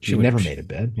 She never made a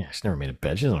bed. Yeah, she's never made a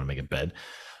bed. She doesn't want to make a bed.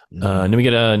 And then we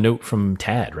get a note from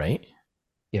Tad, right?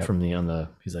 Yeah.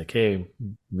 He's like, hey,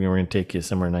 we were going to take you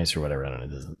somewhere nice or whatever. I don't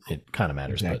know. It kind of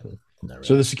matters. Exactly. But not really.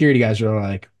 So the security guys are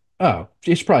like, oh,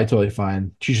 she's probably totally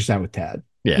fine. She's just out with Tad.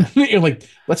 Yeah. You're like,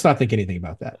 let's not think anything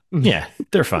about that. Yeah,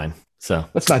 they're fine. So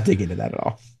let's not dig into that at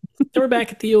all. Then we're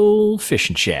back at the old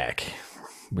fishing shack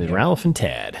with Ralph and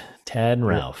Tad. Tad and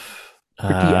Ralph.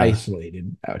 Pretty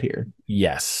isolated out here.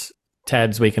 Yes.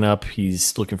 Tad's waking up.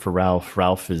 He's looking for Ralph.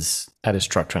 Ralph is at his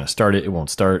truck trying to start it. It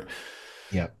won't start.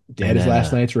 Yep. Dad is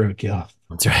last night's roadkill.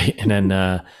 That's right. And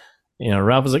then,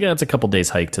 Ralph was like, it's a couple days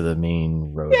hike to the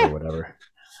main road or whatever.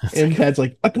 And Tad's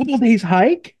like, a couple days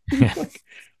hike? Like,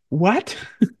 what?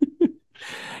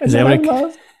 Is that what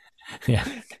love? Yeah.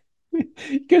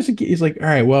 He's like, all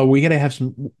right, well, we'll have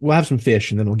some fish,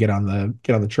 and then we'll get on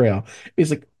the trail. He's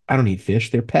like, I don't eat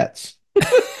fish. They're pets.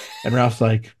 And Ralph's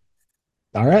like,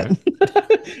 all right.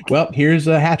 Well, here's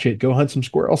a hatchet. Go hunt some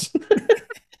squirrels.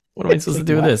 What am I supposed to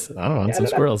do with this? I don't know. Hunt some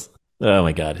squirrels. Oh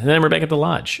my God. And then we're back at the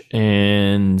lodge,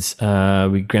 and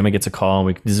Grandma gets a call.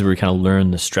 This is where we kind of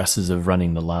learn the stresses of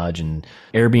running the lodge, and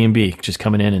Airbnb just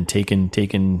coming in and taking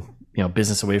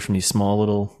business away from these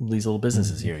little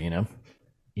businesses here,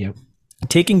 Yep.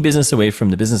 Taking business away from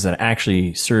the business that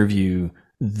actually serve you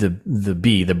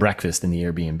the breakfast in the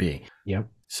Airbnb. Yep.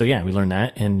 So yeah, we learned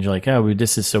that, and you're like, oh,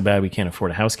 this is so bad we can't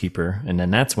afford a housekeeper. And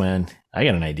then that's when I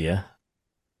got an idea.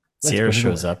 Sierra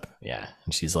shows up,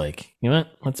 and she's like, you know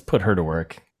what? Let's put her to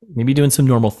work. Maybe doing some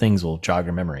normal things will jog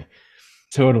her memory.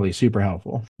 Totally, super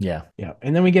helpful. Yeah.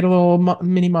 And then we get a little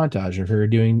mini montage of her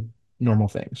doing normal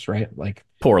things, right? Like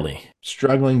poorly,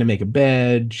 struggling to make a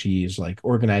bed. She's like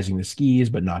organizing the skis,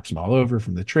 but knocks them all over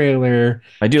from the trailer.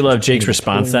 I do love Jake's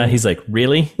response to that. He's like,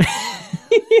 really?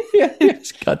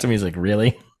 Just cut to me. He's like,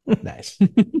 really? Nice.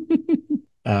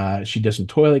 She does some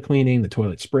toilet cleaning. The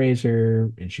toilet sprays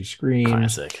her, and she screams.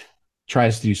 Classic.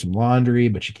 Tries to do some laundry,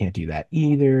 but she can't do that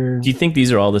either. Do you think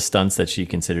these are all the stunts that she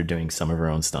considered doing some of her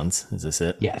own stunts? Is this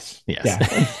it? Yes. Yeah.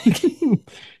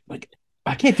 Like,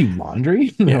 I can't do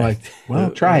laundry. They're like,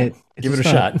 well, try it. Give it a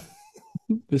shot.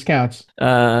 This counts.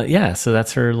 So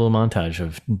that's her little montage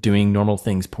of doing normal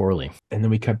things poorly. And then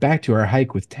we cut back to our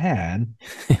hike with Tad,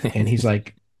 and he's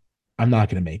like, I'm not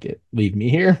going to make it. Leave me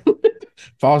here.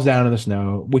 Falls down in the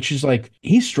snow, which is like,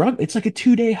 he's struggling. It's like a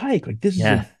 2-day hike. Like, this is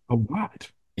a lot.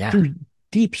 Yeah. Through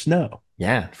deep snow.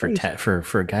 Yeah. For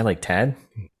a guy like Tad,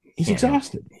 he's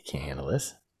exhausted. He can't handle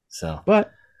this.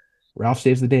 But Ralph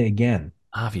saves the day again.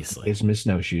 Obviously. Gives him his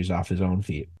snowshoes off his own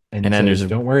feet. And then says,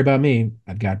 don't worry about me.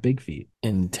 I've got big feet.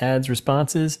 And Tad's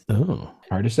response is, oh.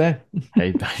 Hard to say.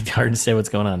 Hard to say what's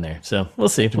going on there. So we'll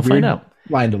see. We'll find out.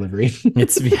 Line delivery.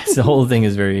 It's the whole thing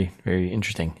is very, very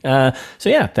interesting. So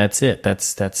yeah, that's it.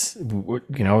 That's are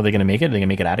they going to make it? Are they going to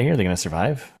make it out of here? Are they going to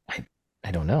survive?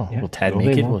 I don't know. Yeah. Will Tad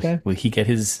make it? Will he get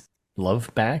his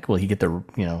love back? Will he get the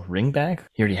ring back?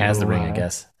 He already has the ring, I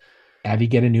guess. Abby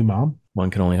get a new mom? One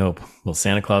can only hope. Will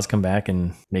Santa Claus come back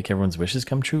and make everyone's wishes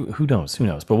come true? Who knows?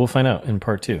 But we'll find out in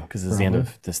part 2, because this is the end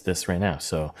of this right now.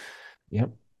 So yep.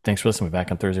 Thanks for listening. We'll be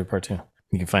back on Thursday with part 2.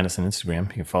 You can find us on Instagram.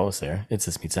 You can follow us there. It's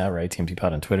This Meets Out, right? ITMT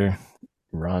Pod on Twitter.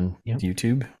 We're on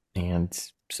YouTube, and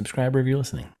subscribe wherever you're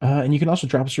listening. And you can also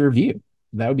drop us a review.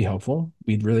 that would be helpful.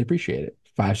 We'd really appreciate it.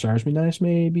 5 stars would be nice,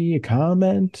 maybe a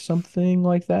comment, something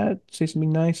like that. Say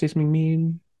something nice, say something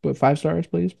mean, but 5 stars,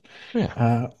 please.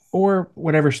 Yeah. Or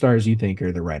whatever stars you think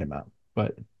are the right amount.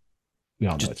 But we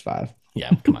all know it's 5.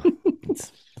 Yeah, come on.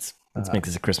 Let's make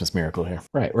this a Christmas miracle here.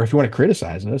 Right. Or if you want to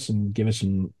criticize us and give us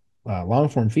some long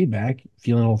form feedback,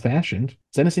 feeling old fashioned,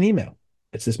 send us an email.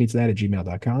 It's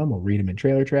thismeetsthat@gmail.com. We'll read them in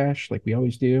trailer trash like we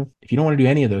always do. If you don't want to do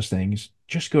any of those things,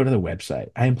 just go to the website.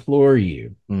 I implore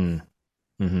you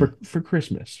for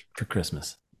Christmas. For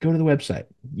Christmas. Go to the website.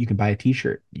 You can buy a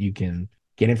t-shirt. You can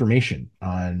get information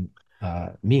on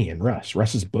me and Russ.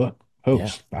 Russ's book,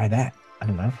 Hopes. Yeah. Buy that. I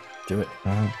don't know. Do it.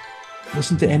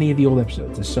 Listen to any of the old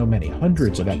episodes. There's so many.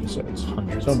 Hundreds of episodes.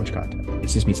 So much content.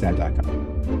 It's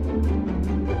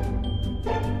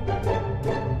thismeetsthat.com.